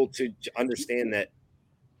was able to understand that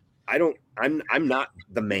I'm not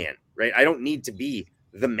the man, right? I don't need to be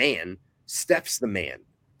the man. Steph's the man.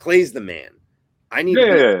 Clay's the man. I need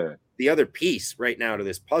to be the other piece right now to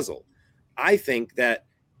this puzzle. I think that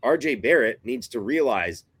RJ Barrett needs to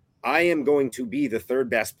realize I am going to be the third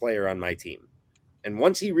best player on my team. And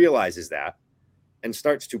once he realizes that and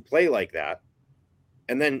starts to play like that,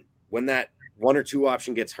 and then when that 1 or 2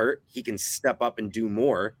 option gets hurt, he can step up and do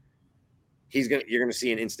more. You're gonna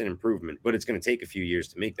see an instant improvement, but it's gonna take a few years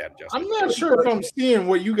to make that adjustment. I'm not sure if I'm seeing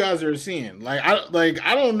what you guys are seeing. I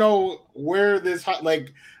don't know where this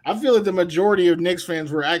I feel like the majority of Knicks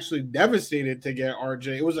fans were actually devastated to get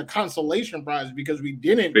RJ. It was a consolation prize because we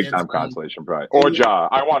didn't big time consolation prize. Or Ja.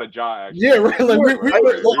 I wanted Ja actually. Yeah, right. Like we were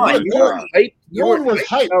hyped. No one was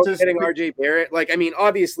hyped to getting RJ Barrett. Like, I mean,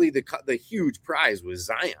 obviously the huge prize was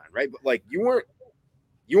Zion, right? But like you weren't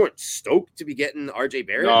stoked to be getting RJ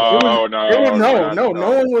Barrett? No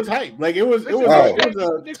one was hyped. Like it was a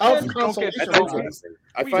tough consolation.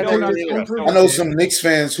 I know some Knicks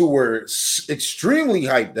fans who were extremely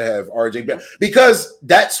hyped to have RJ Barrett because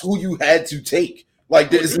that's who you had to take.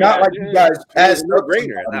 Like it's not like you guys passed no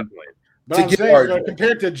brainer at that point. But I'm saying,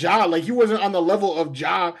 compared to Ja, like he wasn't on the level of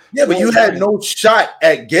Ja. Yeah, but you had no shot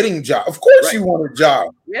at getting Ja. Of course, you wanted Ja.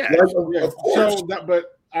 Yeah, of course. So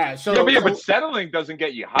but settling doesn't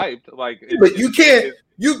get you hyped. Like, but you can't.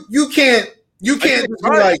 You can't be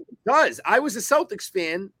like. It does. I was a Celtics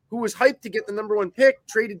fan who was hyped to get the number 1 pick,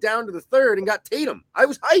 traded down to the 3rd, and got Tatum. I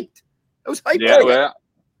was hyped. That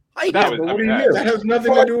has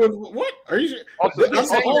nothing to do with what are you? All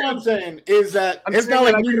I'm saying is that it's not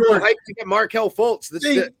like New York hyped to get Markelle Fultz,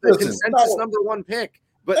 the consensus number 1 pick.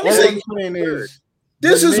 But all I'm saying is.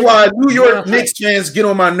 This is why New York Knicks fans get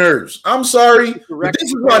on my nerves. I'm sorry, but this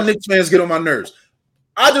is why Knicks fans get on my nerves.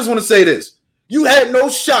 I just want to say this. You had no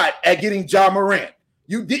shot at getting Ja Morant.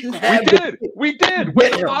 You didn't have We did.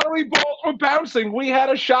 When the lottery balls were bouncing, we had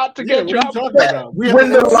a shot to get Ja Morant. When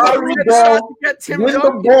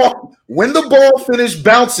the ball finished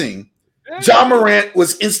bouncing, Ja Morant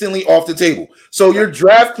was instantly off the table. So your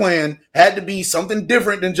draft plan had to be something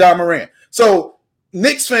different than Ja Morant. So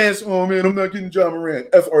Knicks fans, oh man, I'm not getting Ja Morant.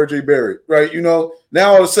 F RJ Barrett, right? You know,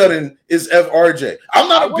 now all of a sudden it's F RJ. I'm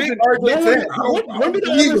not a big RJ fan. When did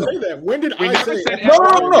I ever say that? When did I say that?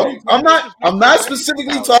 No. I'm not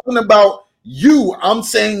specifically talking about you. I'm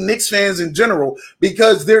saying Knicks fans in general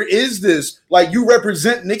because there is this, like, you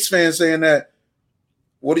represent Knicks fans saying that.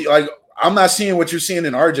 What do you like? I'm not seeing what you're seeing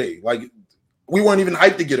in RJ. Like, we weren't even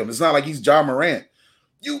hyped to get him. It's not like he's Ja Morant.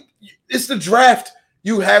 It's the draft.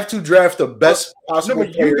 You have to draft the best possible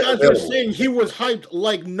player. You guys are saying he was hyped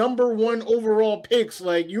like number 1 overall picks.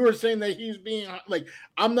 Like you were saying that he's being like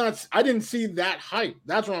I didn't see that hype.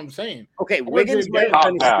 That's what I'm saying. Okay, Wiggins might have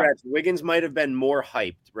been stretched. Wiggins might have been more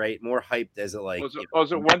hyped, right? More hyped as a like.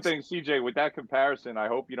 Also, one thing, CJ, with that comparison, I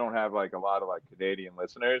hope you don't have like a lot of like Canadian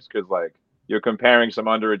listeners because like you're comparing some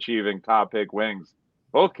underachieving top pick wings,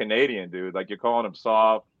 both Canadian, dude. Like you're calling them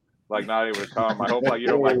soft. Like not able to come. I hope like you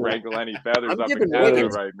don't like wrangle any feathers up in Canada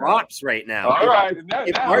right now. Props right now. All right.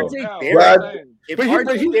 If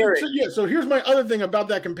RJ Barrett, so here's my other thing about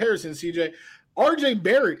that comparison, CJ. RJ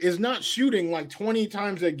Barrett is not shooting like 20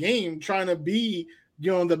 times a game trying to be,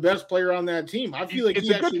 the best player on that team. I feel like it's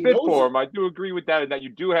a good fit for him. I do agree with that, and that you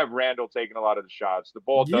do have Randall taking a lot of the shots. The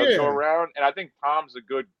ball does go around, and I think Tom's a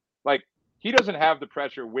good he doesn't have the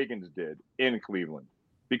pressure Wiggins did in Cleveland.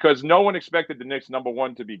 Because no one expected the Knicks number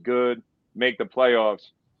 1 to be good, make the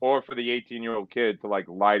playoffs, or for the 18-year-old kid to like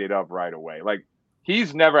light it up right away. Like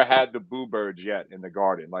he's never had the boo birds yet in the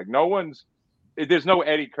Garden. Like there's no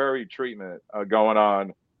Eddie Curry treatment going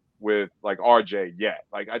on with like RJ yet.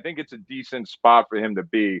 Like I think it's a decent spot for him to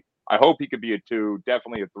be. I hope he could be a 2,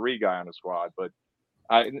 definitely a 3 guy on the squad. But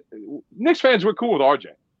Knicks fans were cool with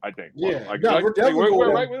RJ. I think. Yeah, we're definitely cool.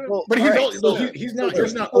 Right with him. But he's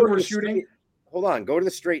not overshooting. Hold on, go to the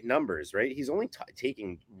straight numbers, right? He's only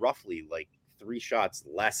taking roughly like 3 shots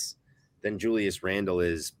less than Julius Randle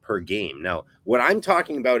is per game. Now, what I'm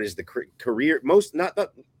talking about is the career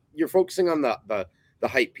you're focusing on the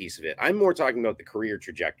hype piece of it. I'm more talking about the career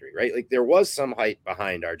trajectory, right? Like there was some hype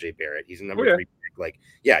behind RJ Barrett. He's a number 3 pick. Like,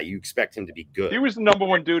 yeah, you expect him to be good. He was the number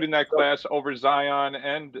 1 dude in that class over Zion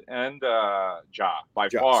and Ja by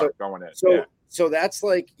far going in. So that's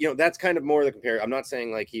like, that's kind of more the compare. I'm not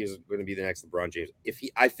saying like he is going to be the next LeBron James.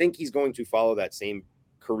 I think he's going to follow that same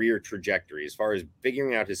career trajectory as far as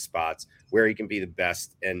figuring out his spots, where he can be the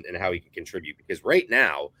best and how he can contribute. Because right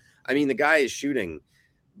now, I mean, the guy is shooting,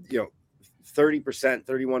 30%,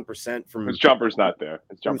 31% from his jumper's not there.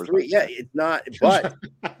 His jumper's not there. Yeah, it's not.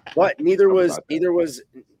 But neither was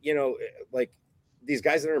like these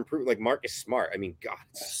guys that are improving, like Marcus Smart. I mean, God,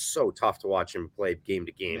 it's so tough to watch him play game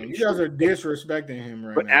to game. Man, you guys are disrespecting him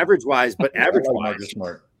right now. Average wise, Marcus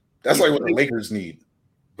Smart. That's like what the Lakers need.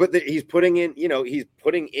 But he's putting in,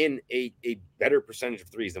 a better percentage of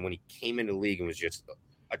threes than when he came into the league and was just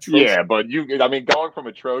atrocious. Yeah, but going from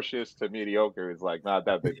atrocious to mediocre is like not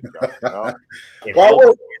that big a jump.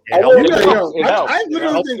 I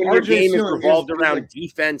literally think your game is revolved around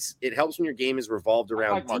defense. It helps when your game is revolved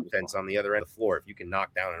around defense on the other end of the floor. If you can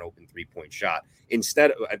knock down an open 3-point shot,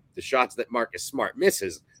 instead of the shots that Marcus Smart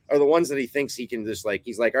misses are the ones that he thinks he can just like.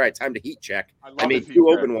 He's like, all right, time to heat check. I made 2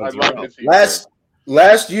 open ones.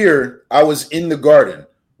 Last year, I was in the Garden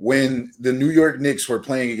when the New York Knicks were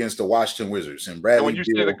playing against the Washington Wizards, and Bradley. And when you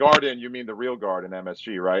say the Garden, you mean the real Garden,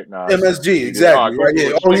 MSG, right? MSG, exactly. Right?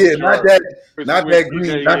 Yeah. Oh yeah, not that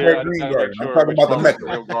green Garden. I'm talking about the Mecca,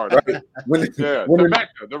 right? The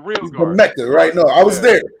Mecca, the real Garden. The Mecca, right? No, I was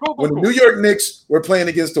there when the New York Knicks were playing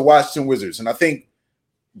against the Washington Wizards, and I think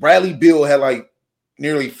Bradley Beal had like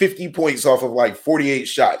nearly 50 points off of like 48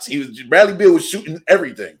 shots. Bradley Beal was shooting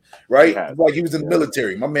everything, right? Like he was in the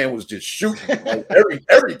military. My man was just shooting like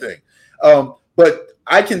everything. But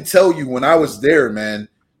I can tell you when I was there, man,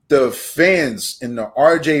 the fans and the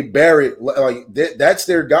RJ Barrett, like that's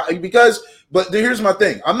their guy. But here's my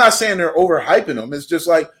thing. I'm not saying they're overhyping him. It's just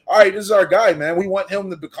like, all right, this is our guy, man. We want him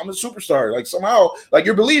to become a superstar. Like somehow, like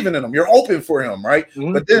you're believing in him. You're open for him, right?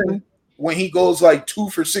 Mm-hmm. But then when he goes like 2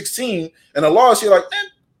 for 16 and a loss, you're like, man,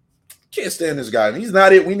 can't stand this guy. He's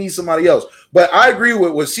not it. We need somebody else. But I agree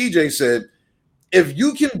with what CJ said. If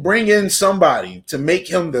you can bring in somebody to make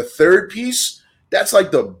him the third piece, that's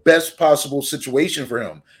like the best possible situation for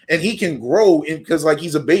him. And he can grow in because like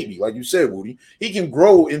he's a baby, like you said, Woody. He can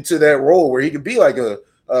grow into that role where he could be like a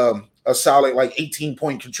solid like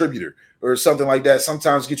 18-point contributor or something like that.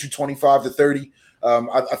 Sometimes get you 25 to 30.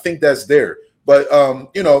 I think that's there. But,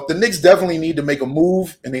 the Knicks definitely need to make a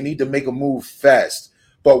move, and they need to make a move fast.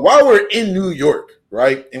 But while we're in New York,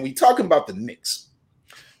 right, and we talking about the Knicks,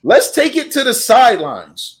 let's take it to the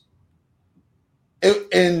sidelines.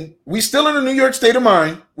 And we still in a New York state of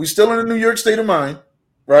mind.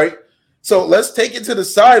 Right? So let's take it to the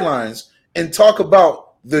sidelines and talk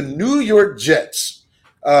about the New York Jets.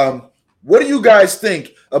 What do you guys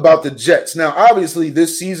think about the Jets? Now, obviously,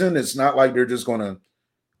 this season, it's not like they're just going to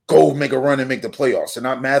go make a run and make the playoffs. They're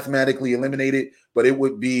not mathematically eliminated, but it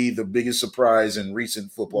would be the biggest surprise in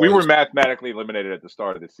recent football. We were mathematically eliminated at the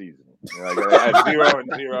start of the season. Like at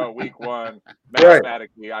 0-0, week 1.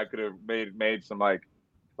 Mathematically, right. I could have made some like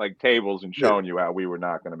tables and shown you how we were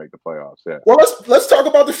not going to make the playoffs. Yeah. Well, let's talk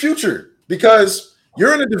about the future, because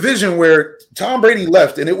you're in a division where Tom Brady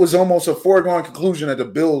left, and it was almost a foregone conclusion that the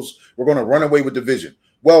Bills were going to run away with division.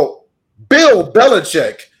 Well, Bill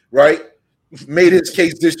Belichick, right, made his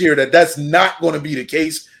case this year that that's not going to be the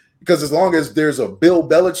case, because as long as there's a Bill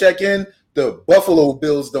Belichick in, the Buffalo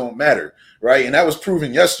Bills don't matter, right? And that was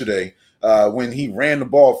proven yesterday when he ran the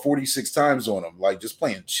ball 46 times on them, like just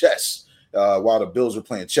playing chess while the Bills were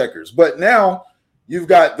playing checkers. But now you've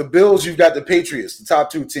got the Bills, you've got the Patriots, the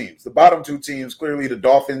top 2 teams. The bottom 2 teams, clearly the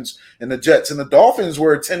Dolphins and the Jets. And the Dolphins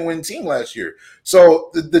were a 10-win team last year.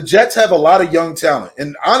 So the Jets have a lot of young talent.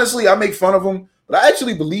 And honestly, I make fun of them, but I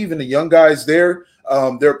actually believe in the young guys there,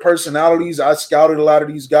 their personalities. I scouted a lot of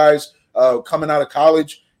these guys coming out of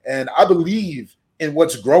college, and I believe in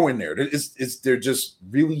what's growing there. They're just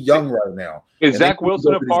really young right now. Is Zach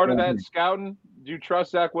Wilson a part of that scouting? Do you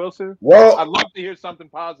trust Zach Wilson? Well, I'd love to hear something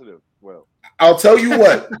positive. Will, I'll tell you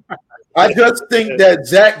what. I just think that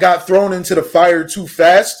Zach got thrown into the fire too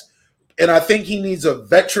fast, and I think he needs a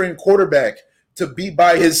veteran quarterback to be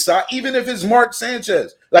by his side, even if it's Mark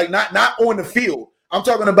Sanchez. Like not on the field. I'm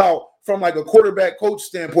talking about from like a quarterback coach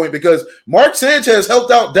standpoint, because Mark Sanchez helped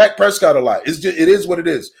out Dak Prescott a lot. It is what it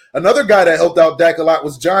is. Another guy that helped out Dak a lot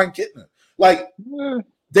was John Kitna. Like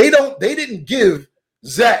they didn't give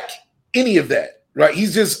Zach any of that. right?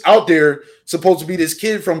 He's just out there supposed to be this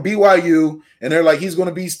kid from BYU, and they're like, he's going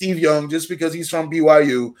to be Steve Young just because he's from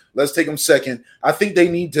BYU. Let's take him second. I think they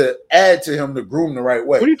need to add to him to groom the right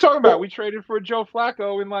way. What are you talking about? We traded for Joe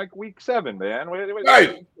Flacco in like week 7, man.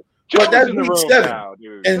 Right. Joe's But that's in the week room 7. now,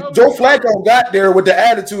 dude. And Joe Flacco got there with the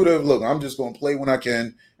attitude of, look, I'm just going to play when I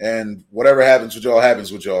can, and whatever happens with y'all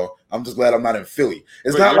happens with y'all. I'm just glad I'm not in Philly.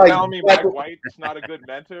 It's not like telling me Mike White's not a good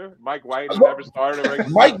mentor. Mike White, who never started a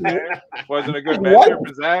regular game, wasn't a good mentor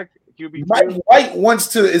for Zach. QB2. Mike White wants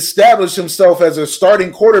to establish himself as a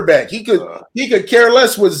starting quarterback. He could care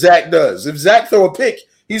less what Zach does. If Zach throw a pick,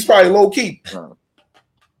 he's probably low key,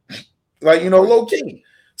 low key.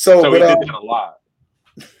 So he did that a lot.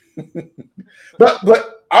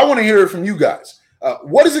 But I want to hear it from you guys.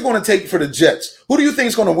 What is it going to take for the Jets? Who do you think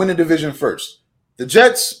is going to win the division first? The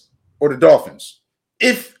Jets or the Dolphins?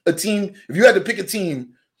 If you had to pick a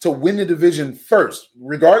team to win the division first,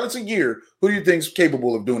 regardless of year, who do you think is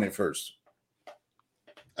capable of doing it first?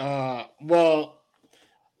 Well,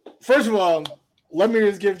 first of all, let me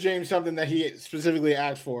just give James something that he specifically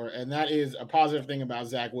asked for, and that is a positive thing about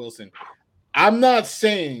Zach Wilson. I'm not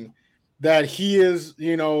saying that he is,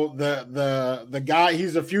 the guy,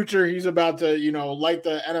 he's the future, he's about to, light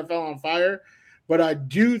the NFL on fire, but I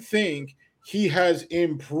do think he has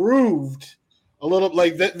improved a little.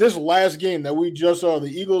 Like this last game that we just saw, the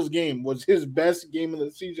Eagles game, was his best game of the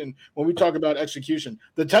season when we talk about execution.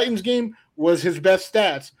 The Titans game was his best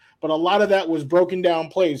stats, but a lot of that was broken down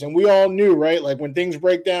plays, and we all knew, right? Like when things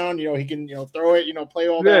break down, he can, throw it, play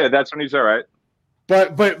all that. Yeah, that's when he's all right.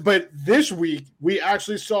 But this week we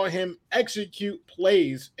actually saw him execute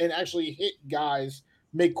plays and actually hit guys,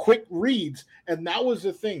 make quick reads, and that was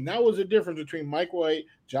the thing. That was the difference between Mike White,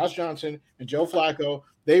 Josh Johnson, and Joe Flacco.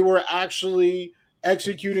 They were actually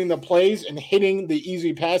executing the plays and hitting the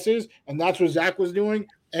easy passes, and that's what Zach was doing.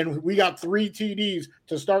 And we got 3 TDs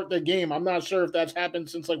to start the game. I'm not sure if that's happened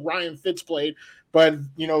since like Ryan Fitz played, but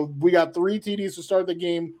we got 3 TDs to start the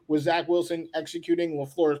game with Zach Wilson executing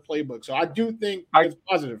LaFleur's playbook. So I do think it's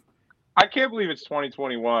positive. I can't believe it's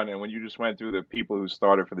 2021, and when you just went through the people who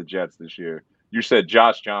started for the Jets this year, you said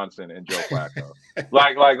Josh Johnson and Joe Flacco.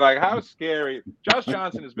 like how scary. Josh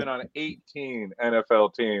Johnson has been on 18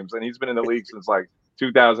 NFL teams, and he's been in the league since like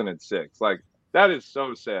 2006. Like, that is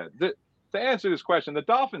so sad. To answer this question, the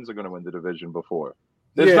Dolphins are going to win the division before.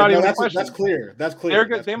 There's not even a question. That's clear. That's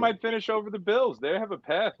clear. They might finish over the Bills. They have a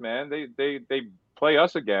path, man. They play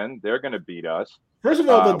us again. They're going to beat us. First of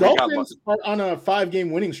all, the Dolphins are on a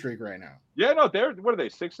 5-game winning streak right now. Yeah, no, what are they,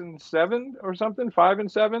 6-7 or something?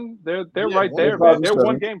 5-7? They're right there, man. They're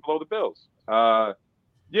 1 game below the Bills.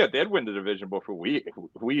 Yeah, they'd win the division before we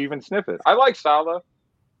even sniff it. I like Saleh.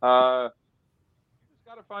 You just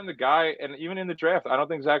got to find the guy, and even in the draft, I don't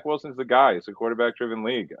think Zach Wilson's the guy. It's a quarterback-driven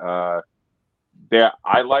league. I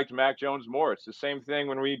liked Mac Jones more. It's the same thing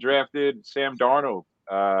when we drafted Sam Darnold.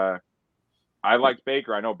 I liked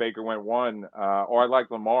Baker. I know Baker went 1. Or I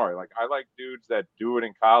like Lamar. Like, I like dudes that do it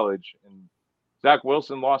in college. And Zach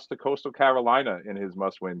Wilson lost to Coastal Carolina in his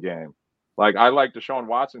must-win game. Like, I like Deshaun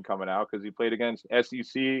Watson coming out because he played against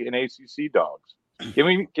SEC and ACC dogs. Give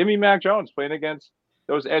me Mac Jones playing against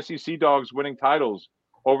those SEC dogs, winning titles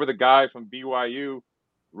over the guy from BYU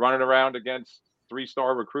running around against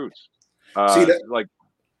 3-star recruits. See that? Like,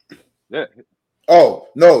 yeah. Oh,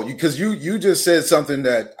 no, because you just said something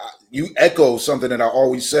that you echo something that I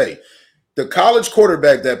always say. The college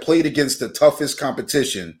quarterback that played against the toughest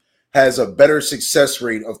competition has a better success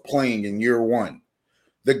rate of playing in year 1.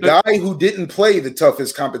 The guy who didn't play the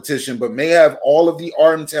toughest competition but may have all of the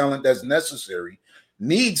arm talent that's necessary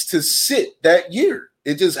needs to sit that year.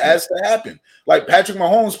 It just has to happen. Like Patrick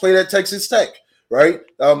Mahomes played at Texas Tech, right?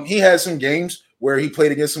 He had some games where he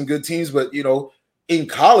played against some good teams, but, in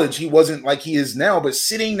college, he wasn't like he is now, but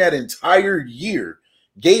sitting that entire year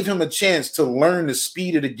gave him a chance to learn the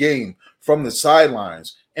speed of the game from the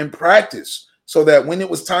sidelines and practice so that when it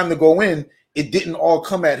was time to go in, it didn't all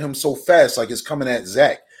come at him so fast like it's coming at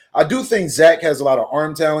Zach. I do think Zach has a lot of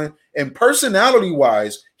arm talent, and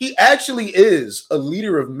personality-wise, he actually is a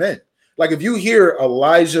leader of men. Like if you hear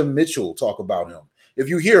Elijah Mitchell talk about him, if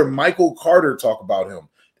you hear Michael Carter talk about him,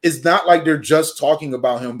 it's not like they're just talking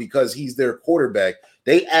about him because he's their quarterback.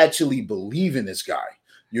 They actually believe in this guy.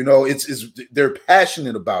 They're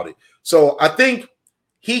passionate about it. So I think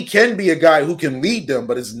he can be a guy who can lead them,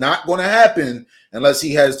 but it's not going to happen unless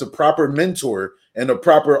he has the proper mentor and the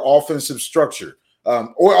proper offensive structure.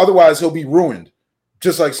 Or otherwise he'll be ruined,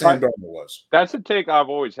 just like Sam Darnold was. That's a take I've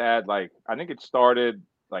always had. Like, I think it started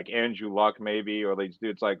like Andrew Luck maybe, or these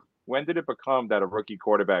dudes. Like, when did it become that a rookie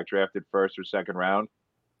quarterback drafted 1st or 2nd round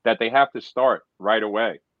that they have to start right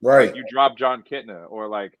away? Right. You drop John Kitna or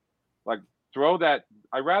like throw that.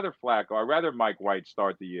 I'd rather Flacco. I'd rather Mike White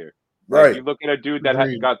start the year. Like Right. you look at a dude that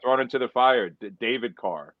Agreed. got thrown into the fire, David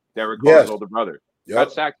Carr, Derek Yes. Carr's older brother. Yep.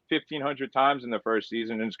 Got sacked 1,500 times in the first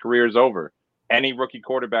season, and his career is over. Any rookie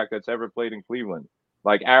quarterback that's ever played in Cleveland,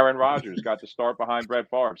 like Aaron Rodgers, got to start behind Brett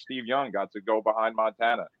Favre. Steve Young got to go behind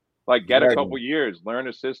Montana. Like get a couple years, learn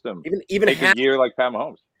a system. Even Take a year like Pat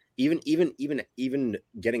Mahomes. Even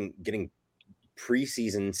getting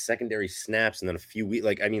preseason secondary snaps and then a few weeks.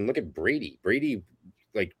 Like I mean, look at Brady. Brady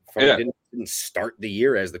didn't start the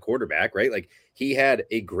year as the quarterback, right? Like he had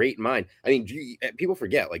a great mind. I mean, people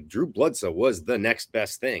forget like Drew Bledsoe was the next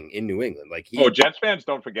best thing in New England. Like Jets fans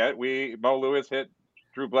don't forget Mo Lewis hit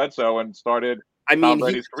Drew Bledsoe and started Tom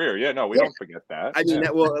Brady's career. Yeah, no, we don't forget that. I mean,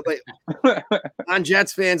 on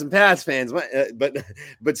Jets fans and Pats fans,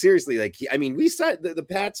 but seriously, like we signed the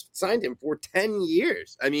Pats signed him for 10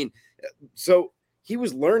 years. I mean, so he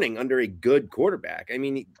was learning under a good quarterback. I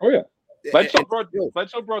mean, Bledsoe brought the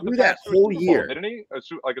that whole year, didn't he? A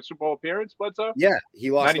Super Bowl appearance, Bledsoe. Yeah,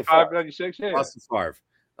 he lost 95, 96. Yeah, lost to Favre.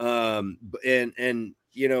 And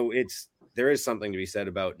there is something to be said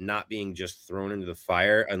about not being just thrown into the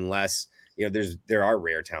fire unless there are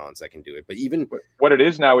rare talents that can do it. But even what it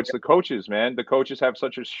is now, it's the coaches, man. The coaches have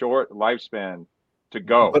such a short lifespan to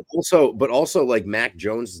go. But also like Mac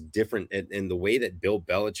Jones is different in the way that Bill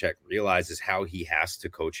Belichick realizes how he has to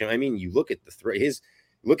coach him. I mean, you look at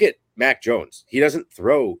look at Mac Jones. He doesn't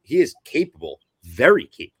throw. He is capable, very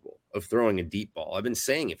capable of throwing a deep ball. I've been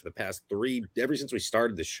saying it for the past ever since we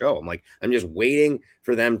started the show. I'm just waiting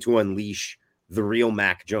for them to unleash the real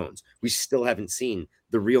Mac Jones. We still haven't seen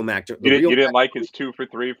the real Mac Jones. You didn't like his 2 for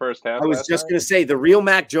 3 first half? I was just going to say the real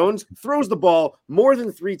Mac Jones throws the ball more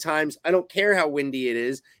than 3 times. I don't care how windy it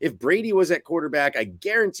is. If Brady was at quarterback, I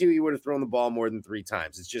guarantee you he would have thrown the ball more than 3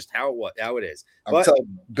 times. It's just how it is. I'm telling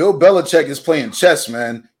you, Bill Belichick is playing chess,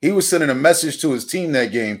 man. He was sending a message to his team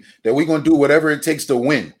that game that we're going to do whatever it takes to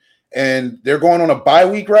win. And they're going on a bye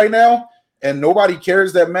week right now, and nobody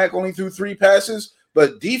cares that Mac only threw 3 passes.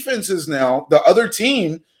 But defenses now, the other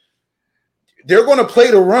team, they're going to play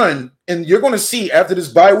the run, and you're going to see after this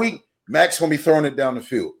bye week, Mac's going to be throwing it down the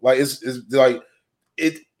field. Like it's like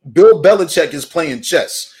it. Bill Belichick is playing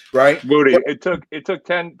chess, right? Woody, it took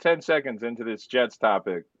 10 seconds into this Jets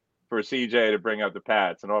topic for CJ to bring up the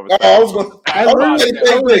Pats, and all of a sudden, I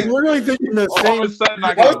was literally thinking the same. All of a sudden,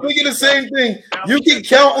 I was thinking the same thing. You can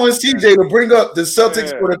count on CJ to bring up the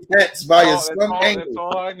Celtics for the Pats via some angle. That's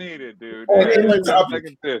all I needed, dude.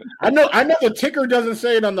 I know the ticker doesn't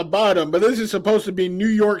say it on the bottom, but this is supposed to be New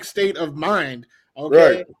York state of mind.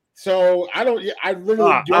 Okay. Right. So I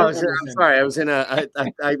literally I'm sorry.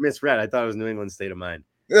 I misread. I thought it was New England state of mind.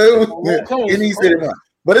 Any state of mind.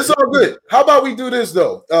 But it's all good. How about we do this,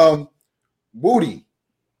 though? Woody,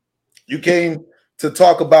 you came to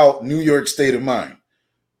talk about New York state of mind.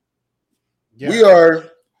 Yeah. We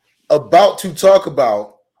are about to talk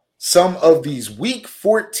about some of these Week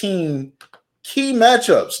 14 key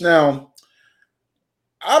matchups. Now,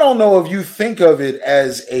 I don't know if you think of it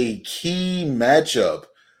as a key matchup,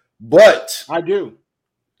 but I do.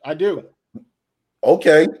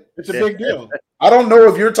 Okay. It's a big deal. I don't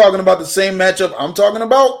know if you're talking about the same matchup I'm talking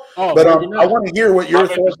about, but I want to hear what your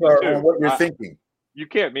thoughts are on what you're thinking. You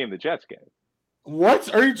can't mean the Jets game.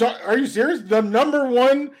 What? Are you serious? The number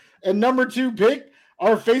 1 and number 2 pick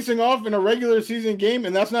are facing off in a regular season game,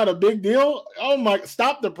 and that's not a big deal? Oh, my.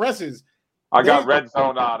 Stop the presses. I got Red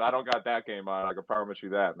Zone on. I don't got that game on. I can promise you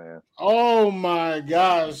that, man. Oh, my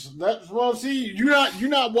gosh. See, you're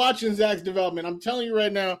not watching Zach's development. I'm telling you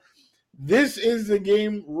right now, this is the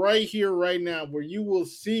game right here, right now, where you will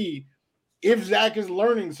see if Zach is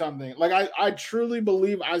learning something. Like, I truly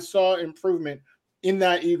believe I saw improvement in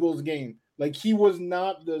that Eagles game. Like, he was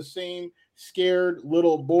not the same scared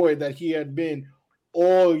little boy that he had been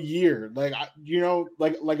all year. Like,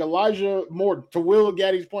 like Elijah Moore, to Will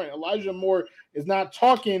Gaddy's point, Elijah Moore is not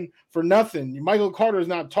talking for nothing. Michael Carter is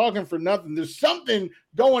not talking for nothing. There's something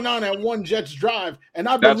going on at one Jets drive, and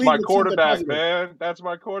I believe that's my quarterback, man. That's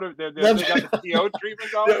my quarterback. They got the TO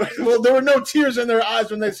treatment going. Well, there were no tears in their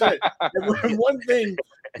eyes when they said it. And one thing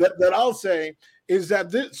that I'll say is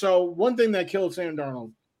that one thing that killed Sam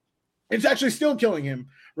Darnold, it's actually still killing him,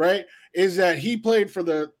 right? Is that he played for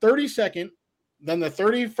the 32nd, then the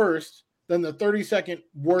 31st, then the 32nd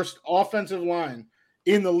worst offensive line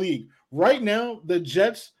in the league. Right now, the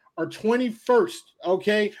Jets are 21st.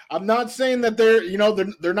 Okay, I'm not saying that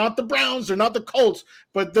they're not the Browns, they're not the Colts,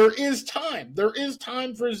 but there is time. There is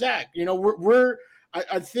time for Zach.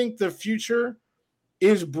 I think the future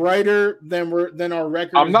is brighter than our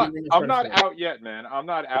record. I'm not out yet, man. I'm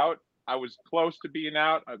not out. I was close to being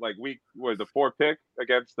out. Like the 4 pick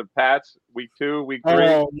against the Pats, week 2, week 3.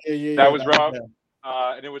 Oh, yeah. That was rough.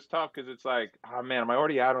 Yeah. And it was tough because it's like, oh man, am I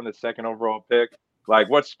already out on the 2nd overall pick? Like,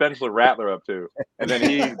 what's Spencer Rattler up to? And then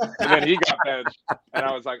he got benched, and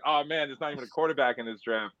I was like, oh man, there's not even a quarterback in this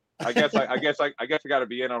draft. I guess I got to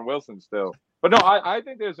be in on Wilson still. But no, I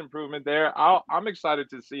think there's improvement there. I'm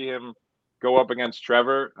excited to see him go up against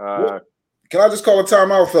Trevor. Can I just call a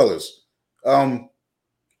timeout, fellas?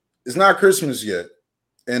 It's not Christmas yet,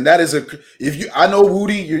 and that is I know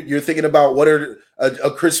Woody, you're thinking about what are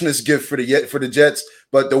a Christmas gift for the Jets,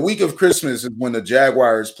 but the week of Christmas is when the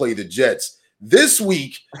Jaguars play the Jets. This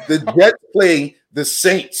week, the Jets play the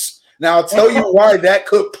Saints. Now, I'll tell you why that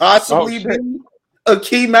could possibly be a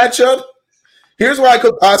key matchup. Here's why it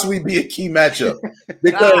could possibly be a key matchup.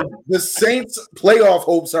 Because the Saints' playoff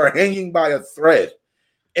hopes are hanging by a thread.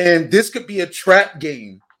 And this could be a trap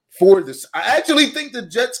game for this. I actually think the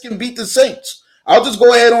Jets can beat the Saints. I'll just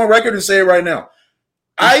go ahead on record and say it right now.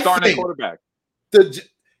 I think quarterback.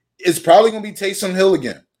 It's probably going to be Taysom Hill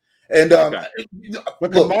again. And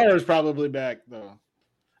but Kamara is probably back though.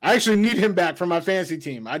 I actually need him back for my fantasy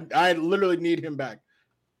team. I literally need him back.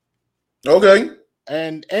 Okay.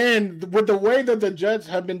 And with the way that the Jets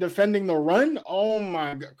have been defending the run, oh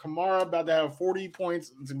my God, Kamara about to have 40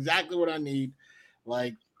 points. It's exactly what I need.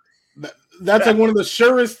 Like that's like one of the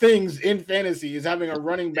surest things in fantasy is having a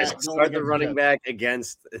running back. Start the running back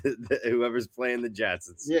against whoever's playing the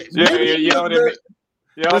Jets.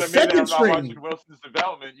 I'm not watching Wilson's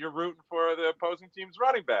development. You're rooting for the opposing team's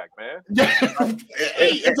running back, man.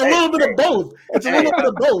 It's a little bit of both. It's a little bit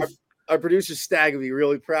of both. Our producer Stag will be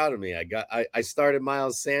really proud of me. I started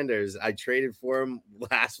Miles Sanders. I traded for him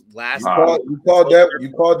last. You called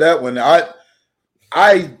that when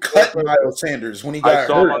I cut Miles Sanders when he got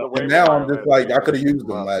hurt, and now I'm just like I could have used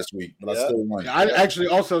him last week, but I still won. I actually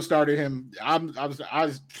also started him.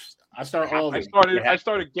 I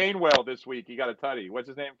started Gainwell this week. He got a tutty. What's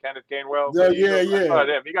his name? Kenneth Gainwell. Yeah. I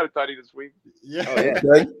started him. He got a tutty this week. Yeah. Oh, yeah.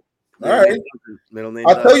 Okay. All right. Middle name.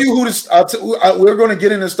 I'll tell you who to. We're going to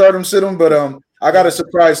get into stardom sit-em, but I got a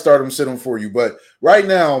surprise stardom sit-em for you. But right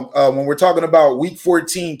now, when we're talking about Week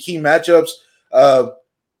 14 key matchups,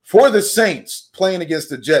 for the Saints playing against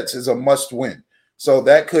the Jets is a must-win. So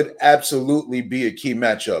that could absolutely be a key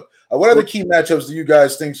matchup. What other key matchups do you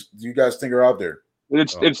guys think are out there?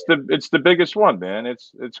 It's the biggest one, man.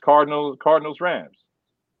 It's Cardinals Rams.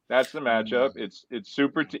 That's the matchup. It's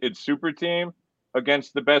super team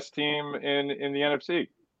against the best team in the NFC.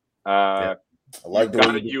 I like the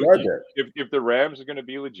way you described that. If the Rams are going to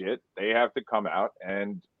be legit, they have to come out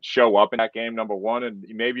and show up in that game, number one, and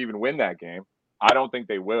maybe even win that game. I don't think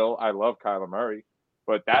they will. I love Kyler Murray,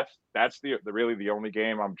 but that's really the only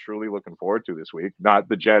game I'm truly looking forward to this week. Not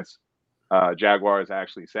the Jets, Jaguars,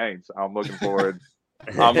 actually Saints. I'm looking forward.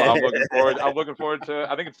 I'm looking forward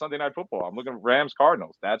to. I think it's Sunday Night Football. I'm looking at Rams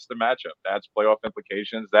Cardinals. That's the matchup. That's playoff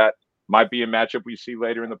implications. That might be a matchup we see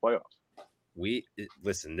later in the playoffs.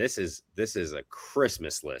 Listen. This is a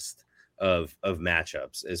Christmas list of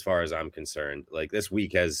matchups as far as I'm concerned. Like this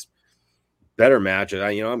week has better matchup.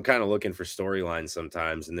 I'm kind of looking for storylines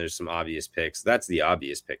sometimes, and there's some obvious picks. That's the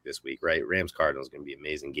obvious pick this week, right? Rams Cardinals going to be an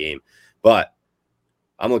amazing game, but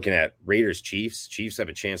I'm looking at Raiders Chiefs. Chiefs have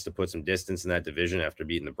a chance to put some distance in that division after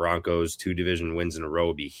beating the Broncos. 2 division wins in a row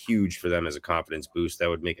would be huge for them as a confidence boost. That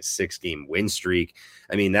would make a 6-game win streak.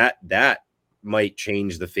 I mean, that might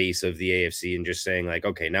change the face of the AFC and just saying like,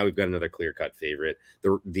 okay, now we've got another clear-cut favorite.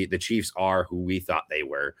 The Chiefs are who we thought they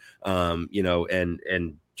were,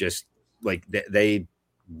 and just like they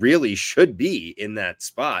really should be in that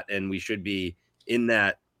spot, and we should be in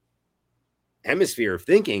that hemisphere of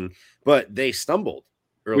thinking, but they stumbled.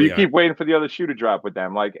 You keep waiting for the other shoe to drop with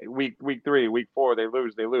them. Like week 3, week 4, they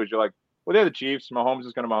lose. You're like, well, they're the Chiefs. Mahomes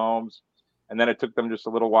is going to Mahomes. And then it took them just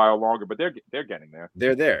a little while longer, but they're getting there.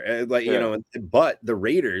 They're there. But the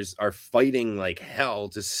Raiders are fighting like hell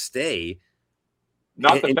to stay.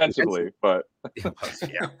 Not defensively, but yeah.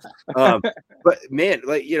 But man,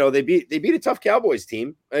 they beat a tough Cowboys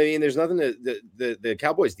team. I mean, there's nothing the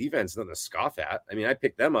Cowboys defense, nothing to scoff at. I mean, I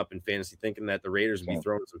picked them up in fantasy thinking that the Raiders would be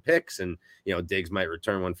throwing some picks and Diggs might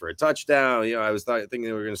return one for a touchdown. I was thinking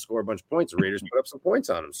they were going to score a bunch of points. The Raiders put up some points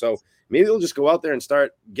on them. So maybe they'll just go out there and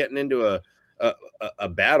start getting into a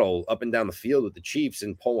battle up and down the field with the Chiefs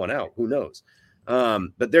and pull one out. Who knows?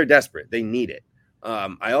 But they're desperate. They need it.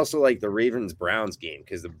 I also like the Ravens-Browns game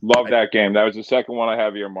because love that game. That was the second one I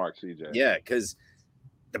have earmarked, CJ. Yeah, because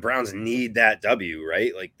the Browns need that W,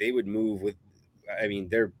 right? Like they would move with. I mean,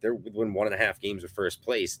 they're within 1.5 games of first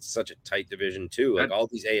place. It's such a tight division too. Like all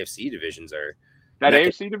these AFC divisions are. That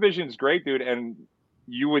AFC division is great, dude. And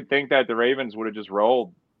you would think that the Ravens would have just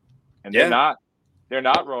rolled, and they're not. They're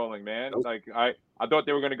not rolling, man. Nope. Like I thought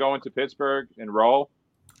they were going to go into Pittsburgh and roll.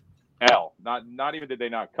 L. Not even did they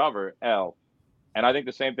not cover L. And I think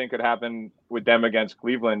the same thing could happen with them against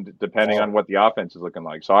Cleveland, depending on what the offense is looking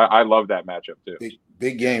like. So I love that matchup too.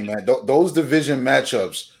 Big game, man. Those division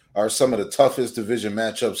matchups are some of the toughest division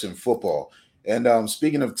matchups in football. And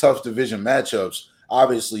speaking of tough division matchups,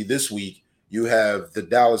 obviously this week you have the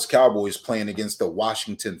Dallas Cowboys playing against the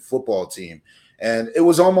Washington football team. And it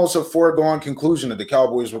was almost a foregone conclusion that the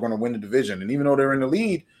Cowboys were going to win the division. And even though they're in the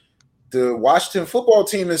lead, the Washington football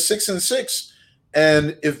team is 6-6.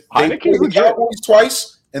 And if they play the Cowboys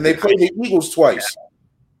twice and they play the Eagles twice,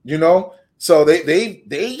 so they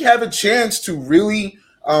have a chance to really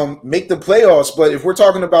make the playoffs. But if we're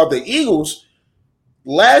talking about the Eagles,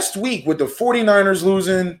 last week with the 49ers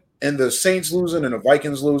losing and the Saints losing and the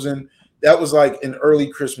Vikings losing, that was like an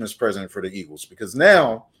early Christmas present for the Eagles, because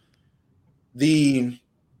now the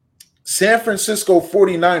San Francisco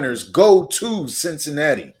 49ers go to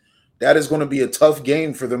Cincinnati. That is going to be a tough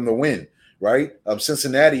game for them to win. Right?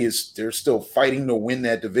 Cincinnati they're still fighting to win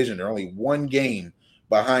that division. They're only one game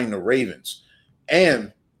behind the Ravens.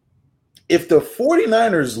 And if the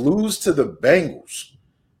 49ers lose to the Bengals,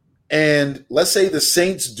 and let's say the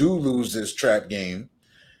Saints do lose this trap game,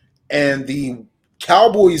 and the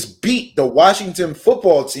Cowboys beat the Washington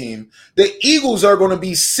football team, the Eagles are going to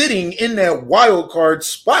be sitting in that wild card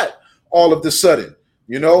spot all of a sudden,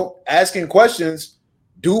 asking questions.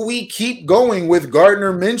 Do we keep going with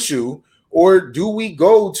Gardner Minshew, or do we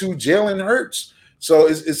go to Jalen Hurts? So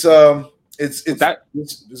it's going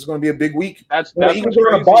to be a big week. That's what's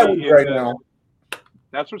crazy right now.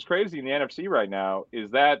 That's what's crazy in the NFC right now is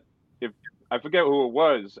that if I forget who it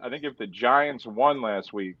was, I think if the Giants won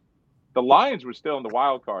last week, the Lions were still in the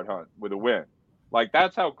wild card hunt with a win. Like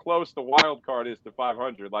that's how close the wild card is to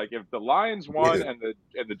 500. Like if the Lions won and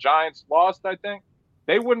the Giants lost, I think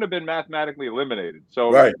they wouldn't have been mathematically eliminated.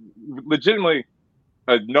 So legitimately,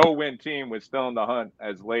 a no-win team was still in the hunt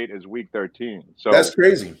as late as week 13. So that's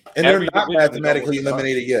crazy. And they're not mathematically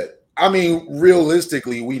eliminated yet. I mean,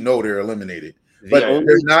 realistically, we know they're eliminated. But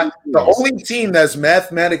they're not. The only team that's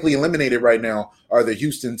mathematically eliminated right now are the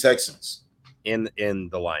Houston Texans. In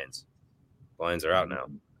the Lions. The Lions are out now.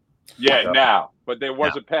 Yeah, now. But there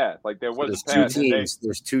was a path. Like there was a path.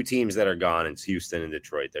 There's two teams that are gone. It's Houston and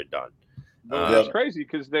Detroit. They're done. It's crazy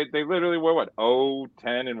because they literally were 0-10-1,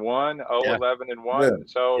 0-11-1. Yeah.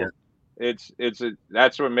 So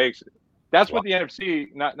that's what makes it. That's what the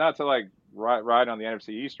NFC. Not to like ride on the NFC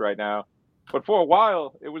East right now, but for a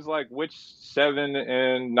while it was like which 7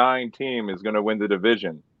 and 9 team is going to win the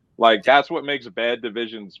division. Like that's what makes bad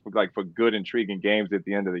divisions for good intriguing games at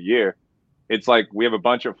the end of the year. It's like we have a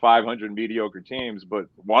bunch of 500 mediocre teams, but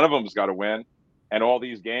one of them's got to win, and all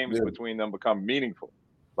these games between them become meaningful.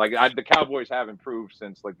 Like the Cowboys have improved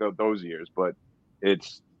since like those years, but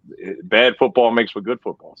bad football makes for good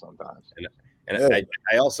football sometimes. And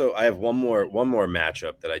I have one more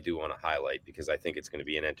matchup that I do want to highlight because I think it's going to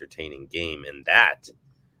be an entertaining game, and that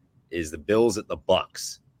is the Bills at the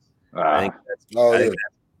Bucks. I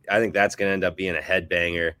think that's going to end up being a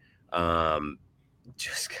headbanger.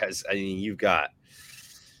 Just because you've got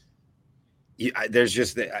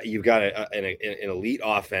an elite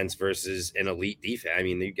offense versus an elite defense. I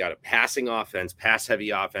mean, you've got a passing offense,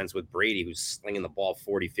 pass-heavy offense with Brady, who's slinging the ball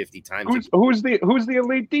 40, 50 times. Who's the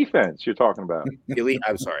elite defense you're talking about?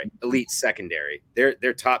 Elite secondary.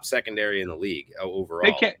 They're top secondary in the league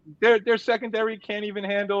overall. Their secondary can't even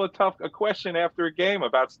handle a question after a game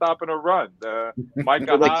about stopping a run.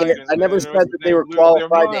 Micah Hyde. I never said that they were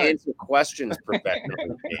qualified to answer questions professionally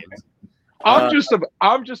in games.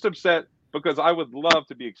 I'm just upset. Because I would love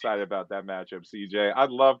to be excited about that matchup, CJ.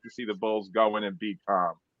 I'd love to see the Bulls go in and beat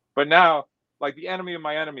Tom. But now, like the enemy of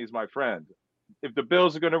my enemy is my friend. If the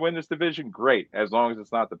Bills are going to win this division, great, as long as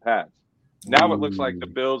it's not the Pats. Now it looks like the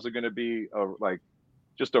Bills are going to be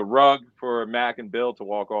just a rug for Mac and Bill to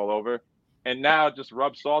walk all over. And now just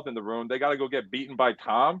rub salt in the room. They got to go get beaten by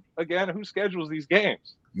Tom again. Who schedules these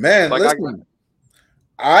games? Man, listen.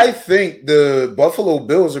 I think the Buffalo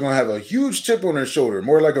Bills are going to have a huge chip on their shoulder,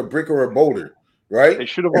 more like a brick or a boulder, right? They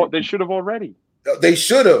should have already. They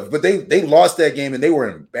should have, but they lost that game and they were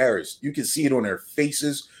embarrassed. You can see it on their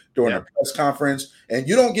faces during the press conference. And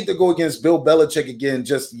you don't get to go against Bill Belichick again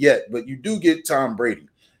just yet, but you do get Tom Brady.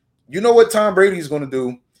 You know what Tom Brady is going to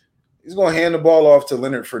do? He's going to hand the ball off to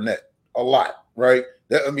Leonard Fournette a lot, right?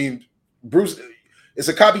 Bruce, it's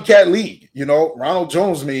a copycat league. Ronald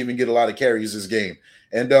Jones may even get a lot of carries this game.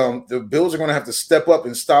 And the Bills are going to have to step up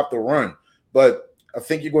and stop the run. But I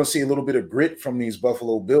think you're going to see a little bit of grit from these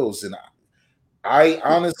Buffalo Bills. And I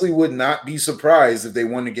honestly would not be surprised if they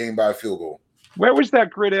won the game by a field goal. Where was that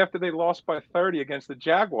grit after they lost by 30 against the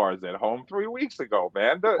Jaguars at home 3 weeks ago,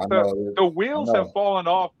 man? The wheels have fallen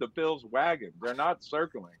off the Bills' wagon. They're not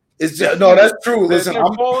circling. It's just, no, that's true. Listen, they're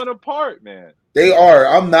falling apart, man. They are.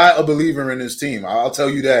 I'm not a believer in this team. I'll tell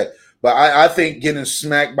you that. But I think getting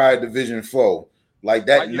smacked by a division foe like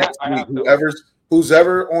that next week, who's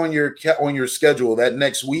ever on your schedule that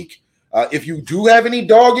next week, if you do have any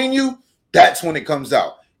dog in you, that's when it comes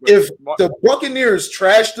out. If the Buccaneers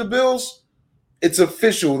trash the Bills, it's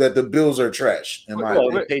official that the Bills are trash.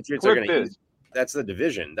 The Patriots are going to eat. That's the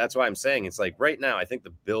division. That's why I'm saying it's like right now, I think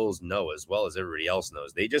the Bills know as well as everybody else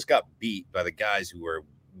knows. They just got beat by the guys who are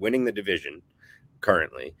winning the division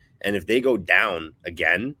currently. And if they go down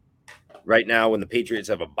again right now, when the Patriots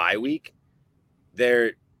have a bye week,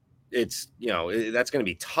 that's going to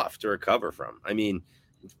be tough to recover from. I mean,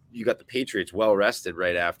 you got the Patriots well rested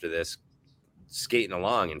right after this, skating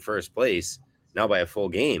along in first place now by a full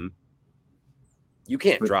game. You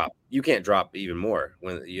can't drop even more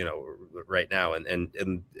when right now.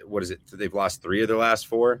 And what is it? They've lost 3 of their last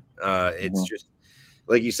 4. It's just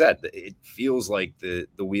like you said, it feels like the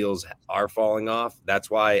wheels are falling off. That's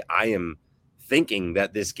why I am thinking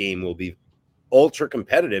that this game will be ultra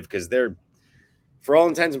competitive because they're, for all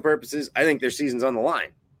intents and purposes, I think their season's on the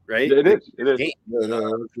line, right? It is. It's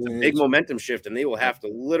a big momentum shift, and they will have to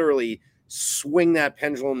literally swing that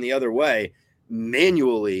pendulum the other way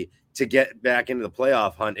manually to get back into the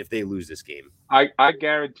playoff hunt if they lose this game. I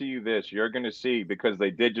guarantee you this. You're going to see, because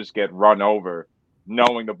they did just get run over,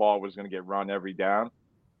 knowing the ball was going to get run every down,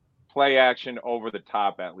 play action over the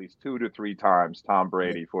top at least 2 to 3 times Tom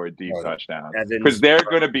Brady for a deep touchdown. Because they're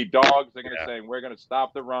going to be dogs. They're going to say, we're going to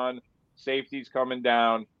stop the run. Safety's coming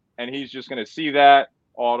down. And he's just going to see that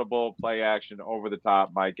audible play action over the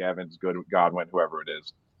top. Mike Evans, Godwin, whoever it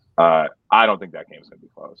is. I don't think that game's going to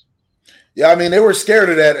be close. Yeah, I mean, they were scared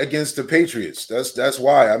of that against the Patriots. That's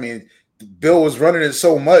why. I mean, Bill was running it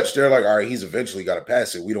so much. They're like, all right, he's eventually got to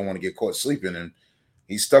pass it. We don't want to get caught sleeping. And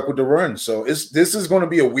he's stuck with the run. So this is going to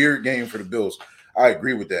be a weird game for the Bills. I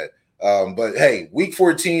agree with that. But, hey, Week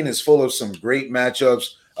 14 is full of some great matchups.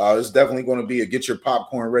 It's definitely going to be a get your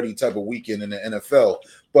popcorn ready type of weekend in the NFL.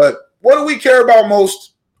 But what do we care about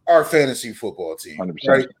most? Our fantasy football team, 100%.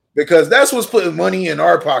 Right? Because that's what's putting money in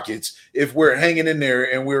our pockets if we're hanging in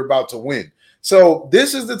there and we're about to win. So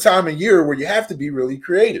this is the time of year where you have to be really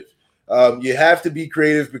creative. You have to be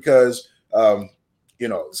creative because,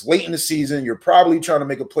 it's late in the season. You're probably trying to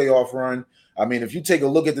make a playoff run. I mean, if you take a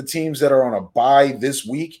look at the teams that are on a bye this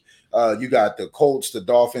week, you got the Colts, the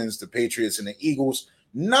Dolphins, the Patriots, and the Eagles.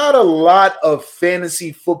 Not a lot of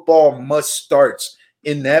fantasy football must starts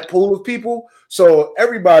in that pool of people. So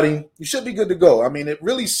everybody, you should be good to go. I mean, it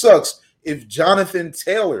really sucks if Jonathan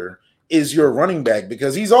Taylor is your running back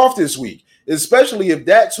because he's off this week, especially if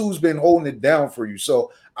that's who's been holding it down for you.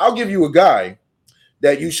 So I'll give you a guy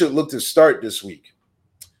that you should look to start this week.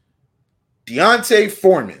 D'Onta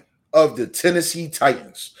Foreman of the Tennessee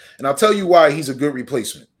Titans. And I'll tell you why he's a good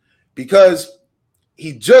replacement. Because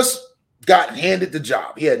he just got handed the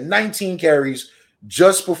job. He had 19 carries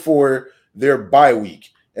just before their bye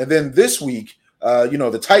week. And then this week,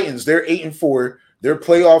 the Titans, they're 8-4. Their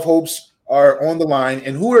playoff hopes are on the line.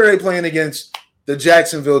 And who are they playing against? The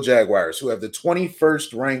Jacksonville Jaguars, who have the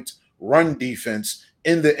 21st ranked run defense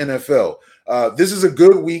in the NFL. This is a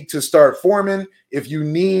good week to start Foreman if you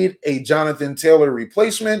need a Jonathan Taylor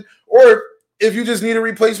replacement, or if you just need a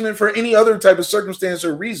replacement for any other type of circumstance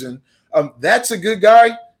or reason. That's a good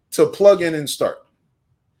guy to plug in and start.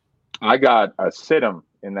 I got a sit-em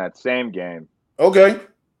in that same game. Okay.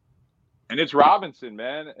 And it's Robinson,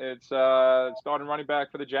 man. It's starting running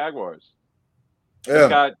back for the Jaguars.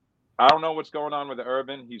 Yeah. I don't know what's going on with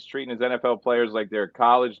Urban. He's treating his NFL players like they're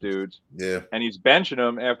college dudes. Yeah. And he's benching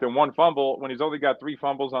them after 1 fumble when he's only got 3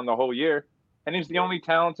 fumbles on the whole year. And he's the only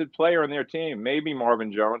talented player on their team. Maybe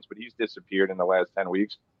Marvin Jones, but he's disappeared in the last 10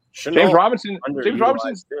 weeks. James Robinson,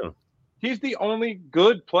 he's the only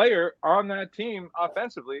good player on that team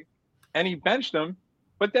offensively. And he benched him,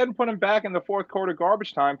 but then put him back in the 4th quarter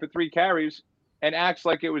garbage time for 3 carries and acts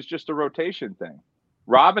like it was just a rotation thing.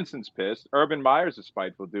 Robinson's pissed. Urban Meyer's a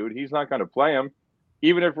spiteful dude. He's not going to play him.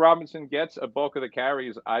 Even if Robinson gets a bulk of the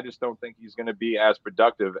carries, I just don't think he's going to be as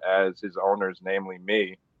productive as his owners, namely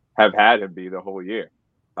me, have had him be the whole year.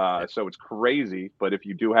 So it's crazy. But if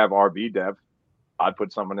you do have RB depth, I'd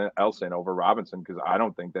put someone else in over Robinson because I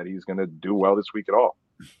don't think that he's going to do well this week at all.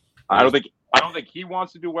 I don't think he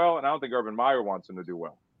wants to do well, and I don't think Urban Meyer wants him to do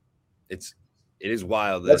well. It is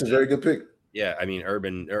wild. That's a very good pick. Yeah, I mean,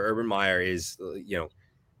 Urban Meyer is,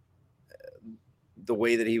 the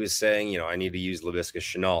way that he was saying, I need to use Laviska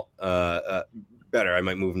Shenault better. I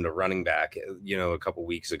might move him to running back, a couple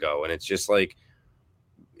weeks ago. And it's just like,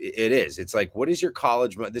 it is. It's like, what is your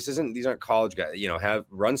college? These aren't college guys,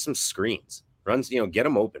 run some screens, get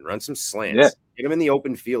them open, run some slants, get them in the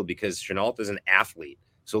open field because Shenault is an athlete.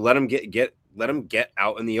 So let him get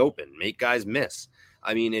out in the open, make guys miss.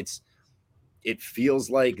 I mean, it feels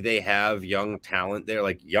like they have young talent there,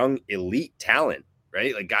 like young elite talent,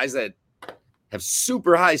 right? Like guys that have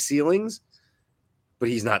super high ceilings, but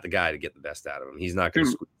he's not the guy to get the best out of him. He's not going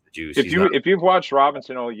to squeeze the juice. If you've watched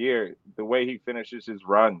Robinson all year, the way he finishes his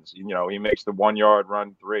runs, he makes the 1 yard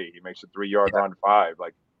run 3, he makes a 3 yard run 5.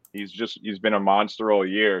 Like he's been a monster all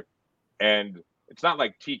year. And it's not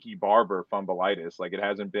like Tiki Barber fumbleitis. Like it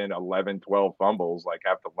hasn't been 11, 12 fumbles, like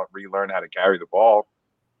have to relearn how to carry the ball.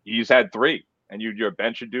 He's had 3, and you're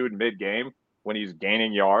bench a dude mid game when he's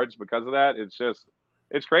gaining yards because of that.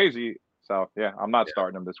 It's crazy. So yeah, I'm not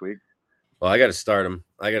starting him this week. Well, I got to start him.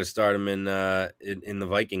 In the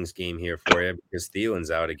Vikings game here for you because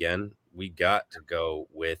Thielen's out again. We got to go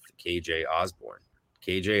with KJ Osborne.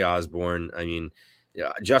 I mean,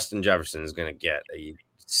 Justin Jefferson is going to get a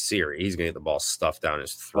series. He's going to get the ball stuffed down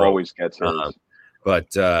his throat. Always gets his. But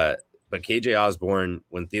KJ Osborne,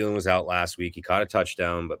 when Thielen was out last week, he caught a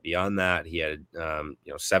touchdown. But beyond that, he had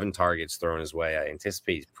 7 targets thrown his way. I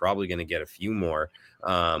anticipate he's probably going to get a few more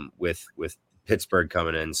with Pittsburgh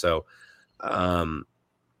coming in. So,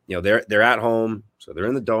 they're at home, so they're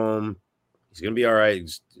in the dome. He's going to be all right.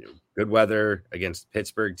 Good weather against the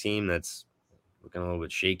Pittsburgh team that's looking a little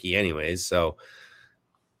bit shaky, anyways. So,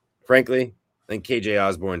 frankly, I think KJ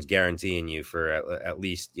Osborne's guaranteeing you for at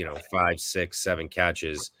least 5, 6, 7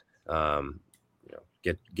 catches.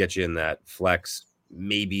 Get you in that flex,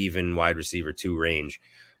 maybe even wide receiver 2 range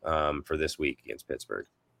for this week against Pittsburgh.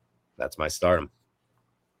 That's my stardom.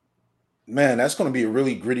 Man, that's going to be a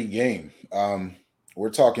really gritty game. We're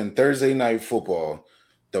talking Thursday night football,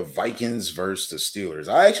 the Vikings versus the Steelers.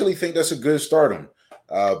 I actually think that's a good stardom.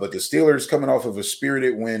 But the Steelers coming off of a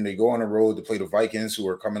spirited win, they go on the road to play the Vikings, who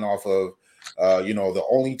are coming off of the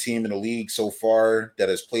only team in the league so far that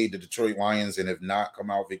has played the Detroit Lions and have not come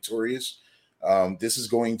out victorious. This is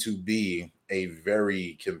going to be a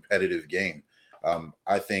very competitive game.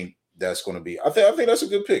 I think that's going to be. I think that's a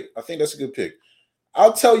good pick.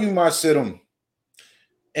 I'll tell you my sit-em,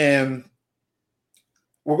 and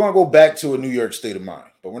we're going to go back to a New York state of mind,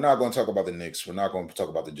 but we're not going to talk about the Knicks. We're not going to talk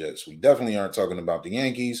about the Jets. We definitely aren't talking about the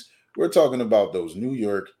Yankees. We're talking about those New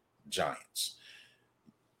York Giants.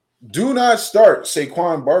 Do not start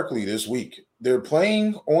Saquon Barkley this week. They're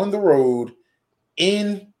playing on the road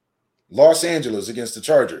in Los Angeles against the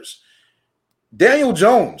Chargers. Daniel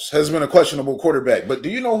Jones has been a questionable quarterback, but do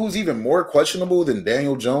you know who's even more questionable than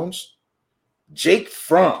Daniel Jones? Jake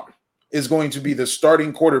Fromm is going to be the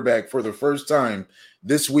starting quarterback for the first time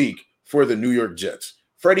this week for the New York Jets.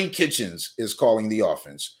 Freddie Kitchens is calling the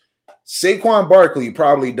offense. Saquon Barkley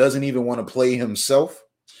probably doesn't even want to play himself.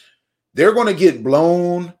 They're going to get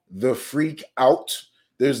blown the freak out.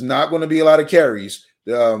 There's not going to be a lot of carries.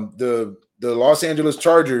 The Los Angeles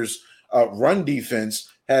Chargers run defense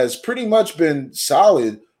has pretty much been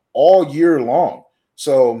solid all year long.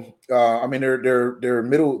 So they're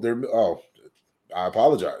middle. I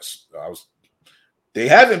apologize. They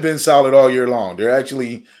haven't been solid all year long. They're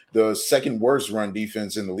actually the second worst run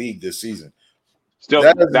defense in the league this season. Still,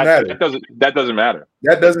 that doesn't matter. That doesn't matter.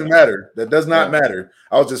 That doesn't matter. That does not matter.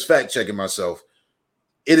 I was just fact checking myself.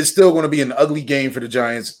 It is still going to be an ugly game for the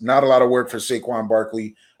Giants. Not a lot of work for Saquon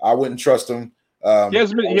Barkley. I wouldn't trust him. He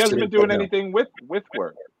hasn't been doing anything with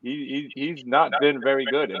work. He's not been very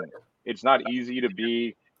good. And it's not easy to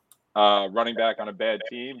be running back on a bad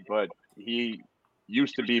team, but he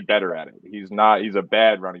used to be better at it. He's not. He's a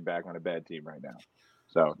bad running back on a bad team right now.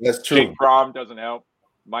 So that's true. Jake Fromm doesn't help.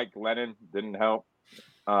 Mike Glennon didn't help.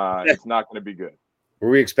 It's not going to be good. Were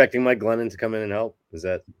we expecting Mike Glennon to come in and help? Is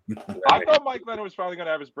that? I thought Mike Glennon was probably going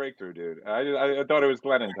to have his breakthrough, dude. I thought it was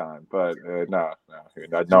Glennon time, but no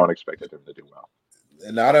one expected him to do well.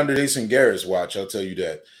 Not under Jason Garrett's watch, I'll tell you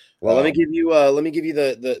that. Well, let me give you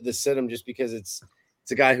the sit-em just because it's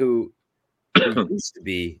a guy who used to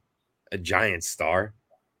be a Giant star,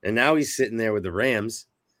 and now he's sitting there with the Rams,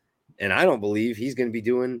 and I don't believe he's going to be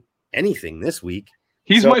doing anything this week.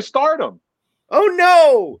 He's my stardom. Oh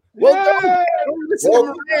no! Well, don't listen to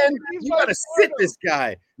Moran. You got to sit this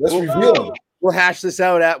guy. Let's reveal him. We'll hash this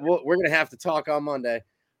out. We're going to have to talk on Monday,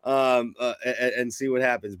 and see what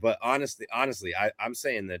happens. But honestly, I'm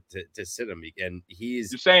saying that to sit him, and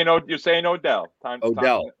he's. You're saying Odell.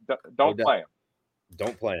 Odell. Don't play him.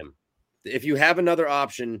 Don't play him. If you have another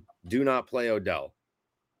option, do not play Odell.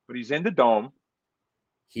 But he's in the dome.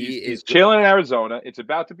 He's chilling in Arizona. It's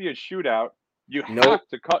about to be a shootout. You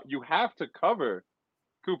have to cover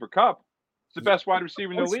Cooper Kupp. It's the best wide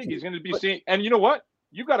receiver in the league. He's going to be seeing. And you know what?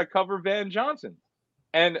 You got to cover Van Johnson.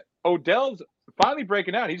 And Odell's finally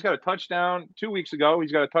breaking out. He's got a touchdown 2 weeks ago.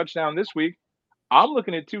 He's got a touchdown this week. I'm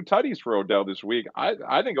looking at 2 tutties for Odell this week.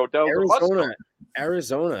 I think Odell's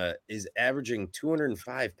Arizona is averaging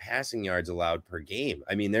 205 passing yards allowed per game.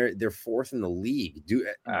 I mean, they're 4th in the league.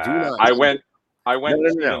 I went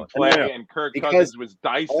to play, and Kirk Cousins was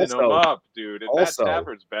dicing him up, dude. And Matt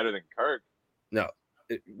Stafford's better than Kirk. No.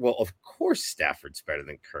 Well, of course, Stafford's better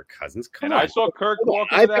than Kirk Cousins. Come on. I saw Kirk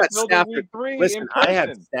walk into that building week 3. Listen, I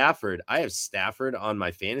have Stafford on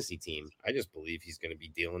my fantasy team. I just believe he's going to be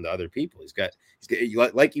dealing to other people. He's got,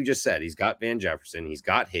 like you just said, he's got Van Jefferson, he's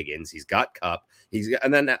got Higgins, he's got Kupp,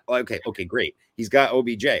 okay, great. He's got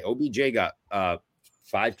OBJ. OBJ got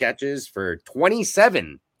 5 catches for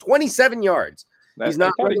 27 yards. He's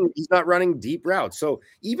not running deep routes. So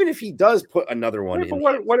even if he does put another one in,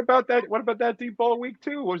 what about that deep ball week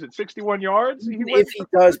 2? What was it, 61 yards? If he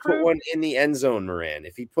does put one in the end zone, Moran.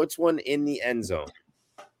 If he puts one in the end zone,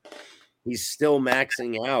 he's still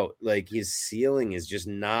maxing out. Like, his ceiling is just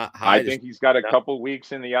not high. I think he's got a couple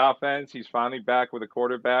weeks in the offense. He's finally back with a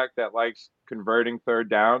quarterback that likes converting third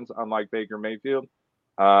downs, unlike Baker Mayfield.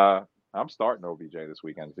 I'm starting OBJ this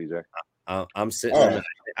weekend, CJ. I'm sitting.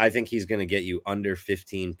 I think he's going to get you under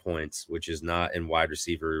 15 points, which is not in wide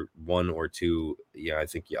receiver 1 or 2. Yeah, I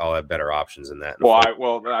think y'all have better options than that.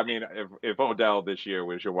 I mean, if Odell this year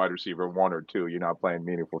was your wide receiver 1 or 2, you're not playing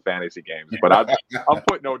meaningful fantasy games. But I'm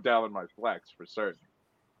putting Odell in my flex for certain.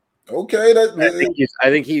 Okay, I think he's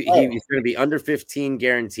going to be under 15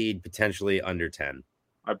 guaranteed, potentially under 10.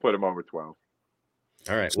 I put him over 12.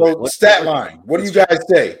 All right. So stat line. What do you guys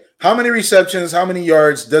say? How many receptions? How many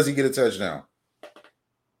yards does he get a touchdown?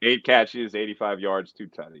 8 catches, 85 yards, 2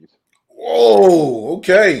 tutties. Whoa.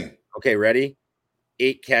 Okay. Okay. Ready?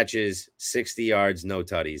 8 catches, 60 yards, no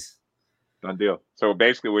tutties. Done deal. So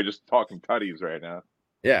basically, we're just talking tutties right now.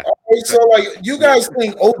 Yeah. Okay, so you guys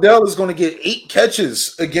think Odell is going to get 8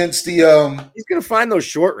 catches against the He's going to find those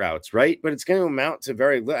short routes, right? But it's going to amount to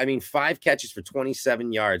very little. I mean, 5 catches for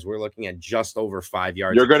 27 yards. We're looking at just over 5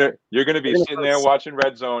 yards. You're gonna be sitting there watching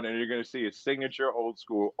Red Zone, and you're gonna see a signature old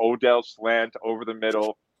school Odell slant over the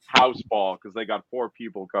middle house ball because they got 4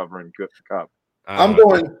 people covering Kupp. I'm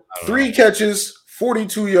going 3 catches,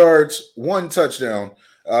 42 yards, 1 touchdown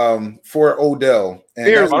for Odell. And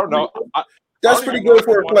I don't know. That's pretty good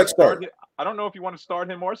for a flex start. I don't know if you want to start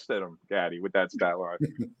him or sit him, Gaddy, with that stat line.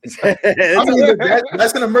 I mean,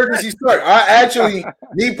 that's an emergency start. I actually,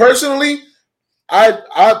 me personally,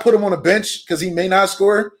 I put him on a bench because he may not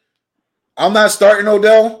score. I'm not starting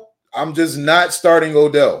Odell. I'm just not starting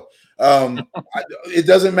Odell. It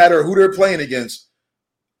doesn't matter who they're playing against.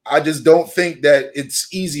 I just don't think that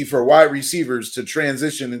it's easy for wide receivers to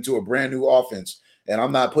transition into a brand new offense, and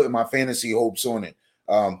I'm not putting my fantasy hopes on it.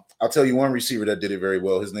 I'll tell you one receiver that did it very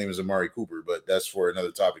well. His name is Amari Cooper, but that's for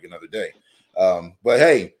another topic another day. But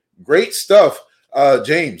hey, great stuff.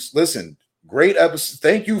 James, listen, great episode.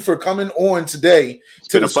 Thank you for coming on today. It's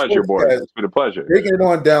been a pleasure, boy. It's been a pleasure. Taking it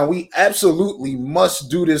on down. We absolutely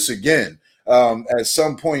must do this again at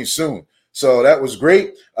some point soon. So that was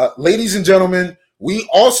great. Ladies and gentlemen, we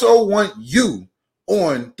also want you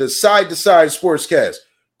on the Side to Side Sportscast.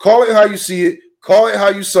 Call it how you see it. Call it how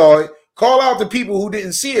you saw it. Call out the people who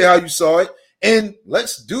didn't see it how you saw it, and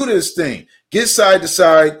let's do this thing. Get Side to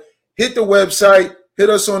Side, hit the website,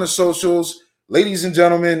 hit us on the socials. Ladies and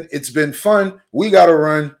gentlemen, it's been fun. We got to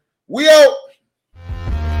run. We out.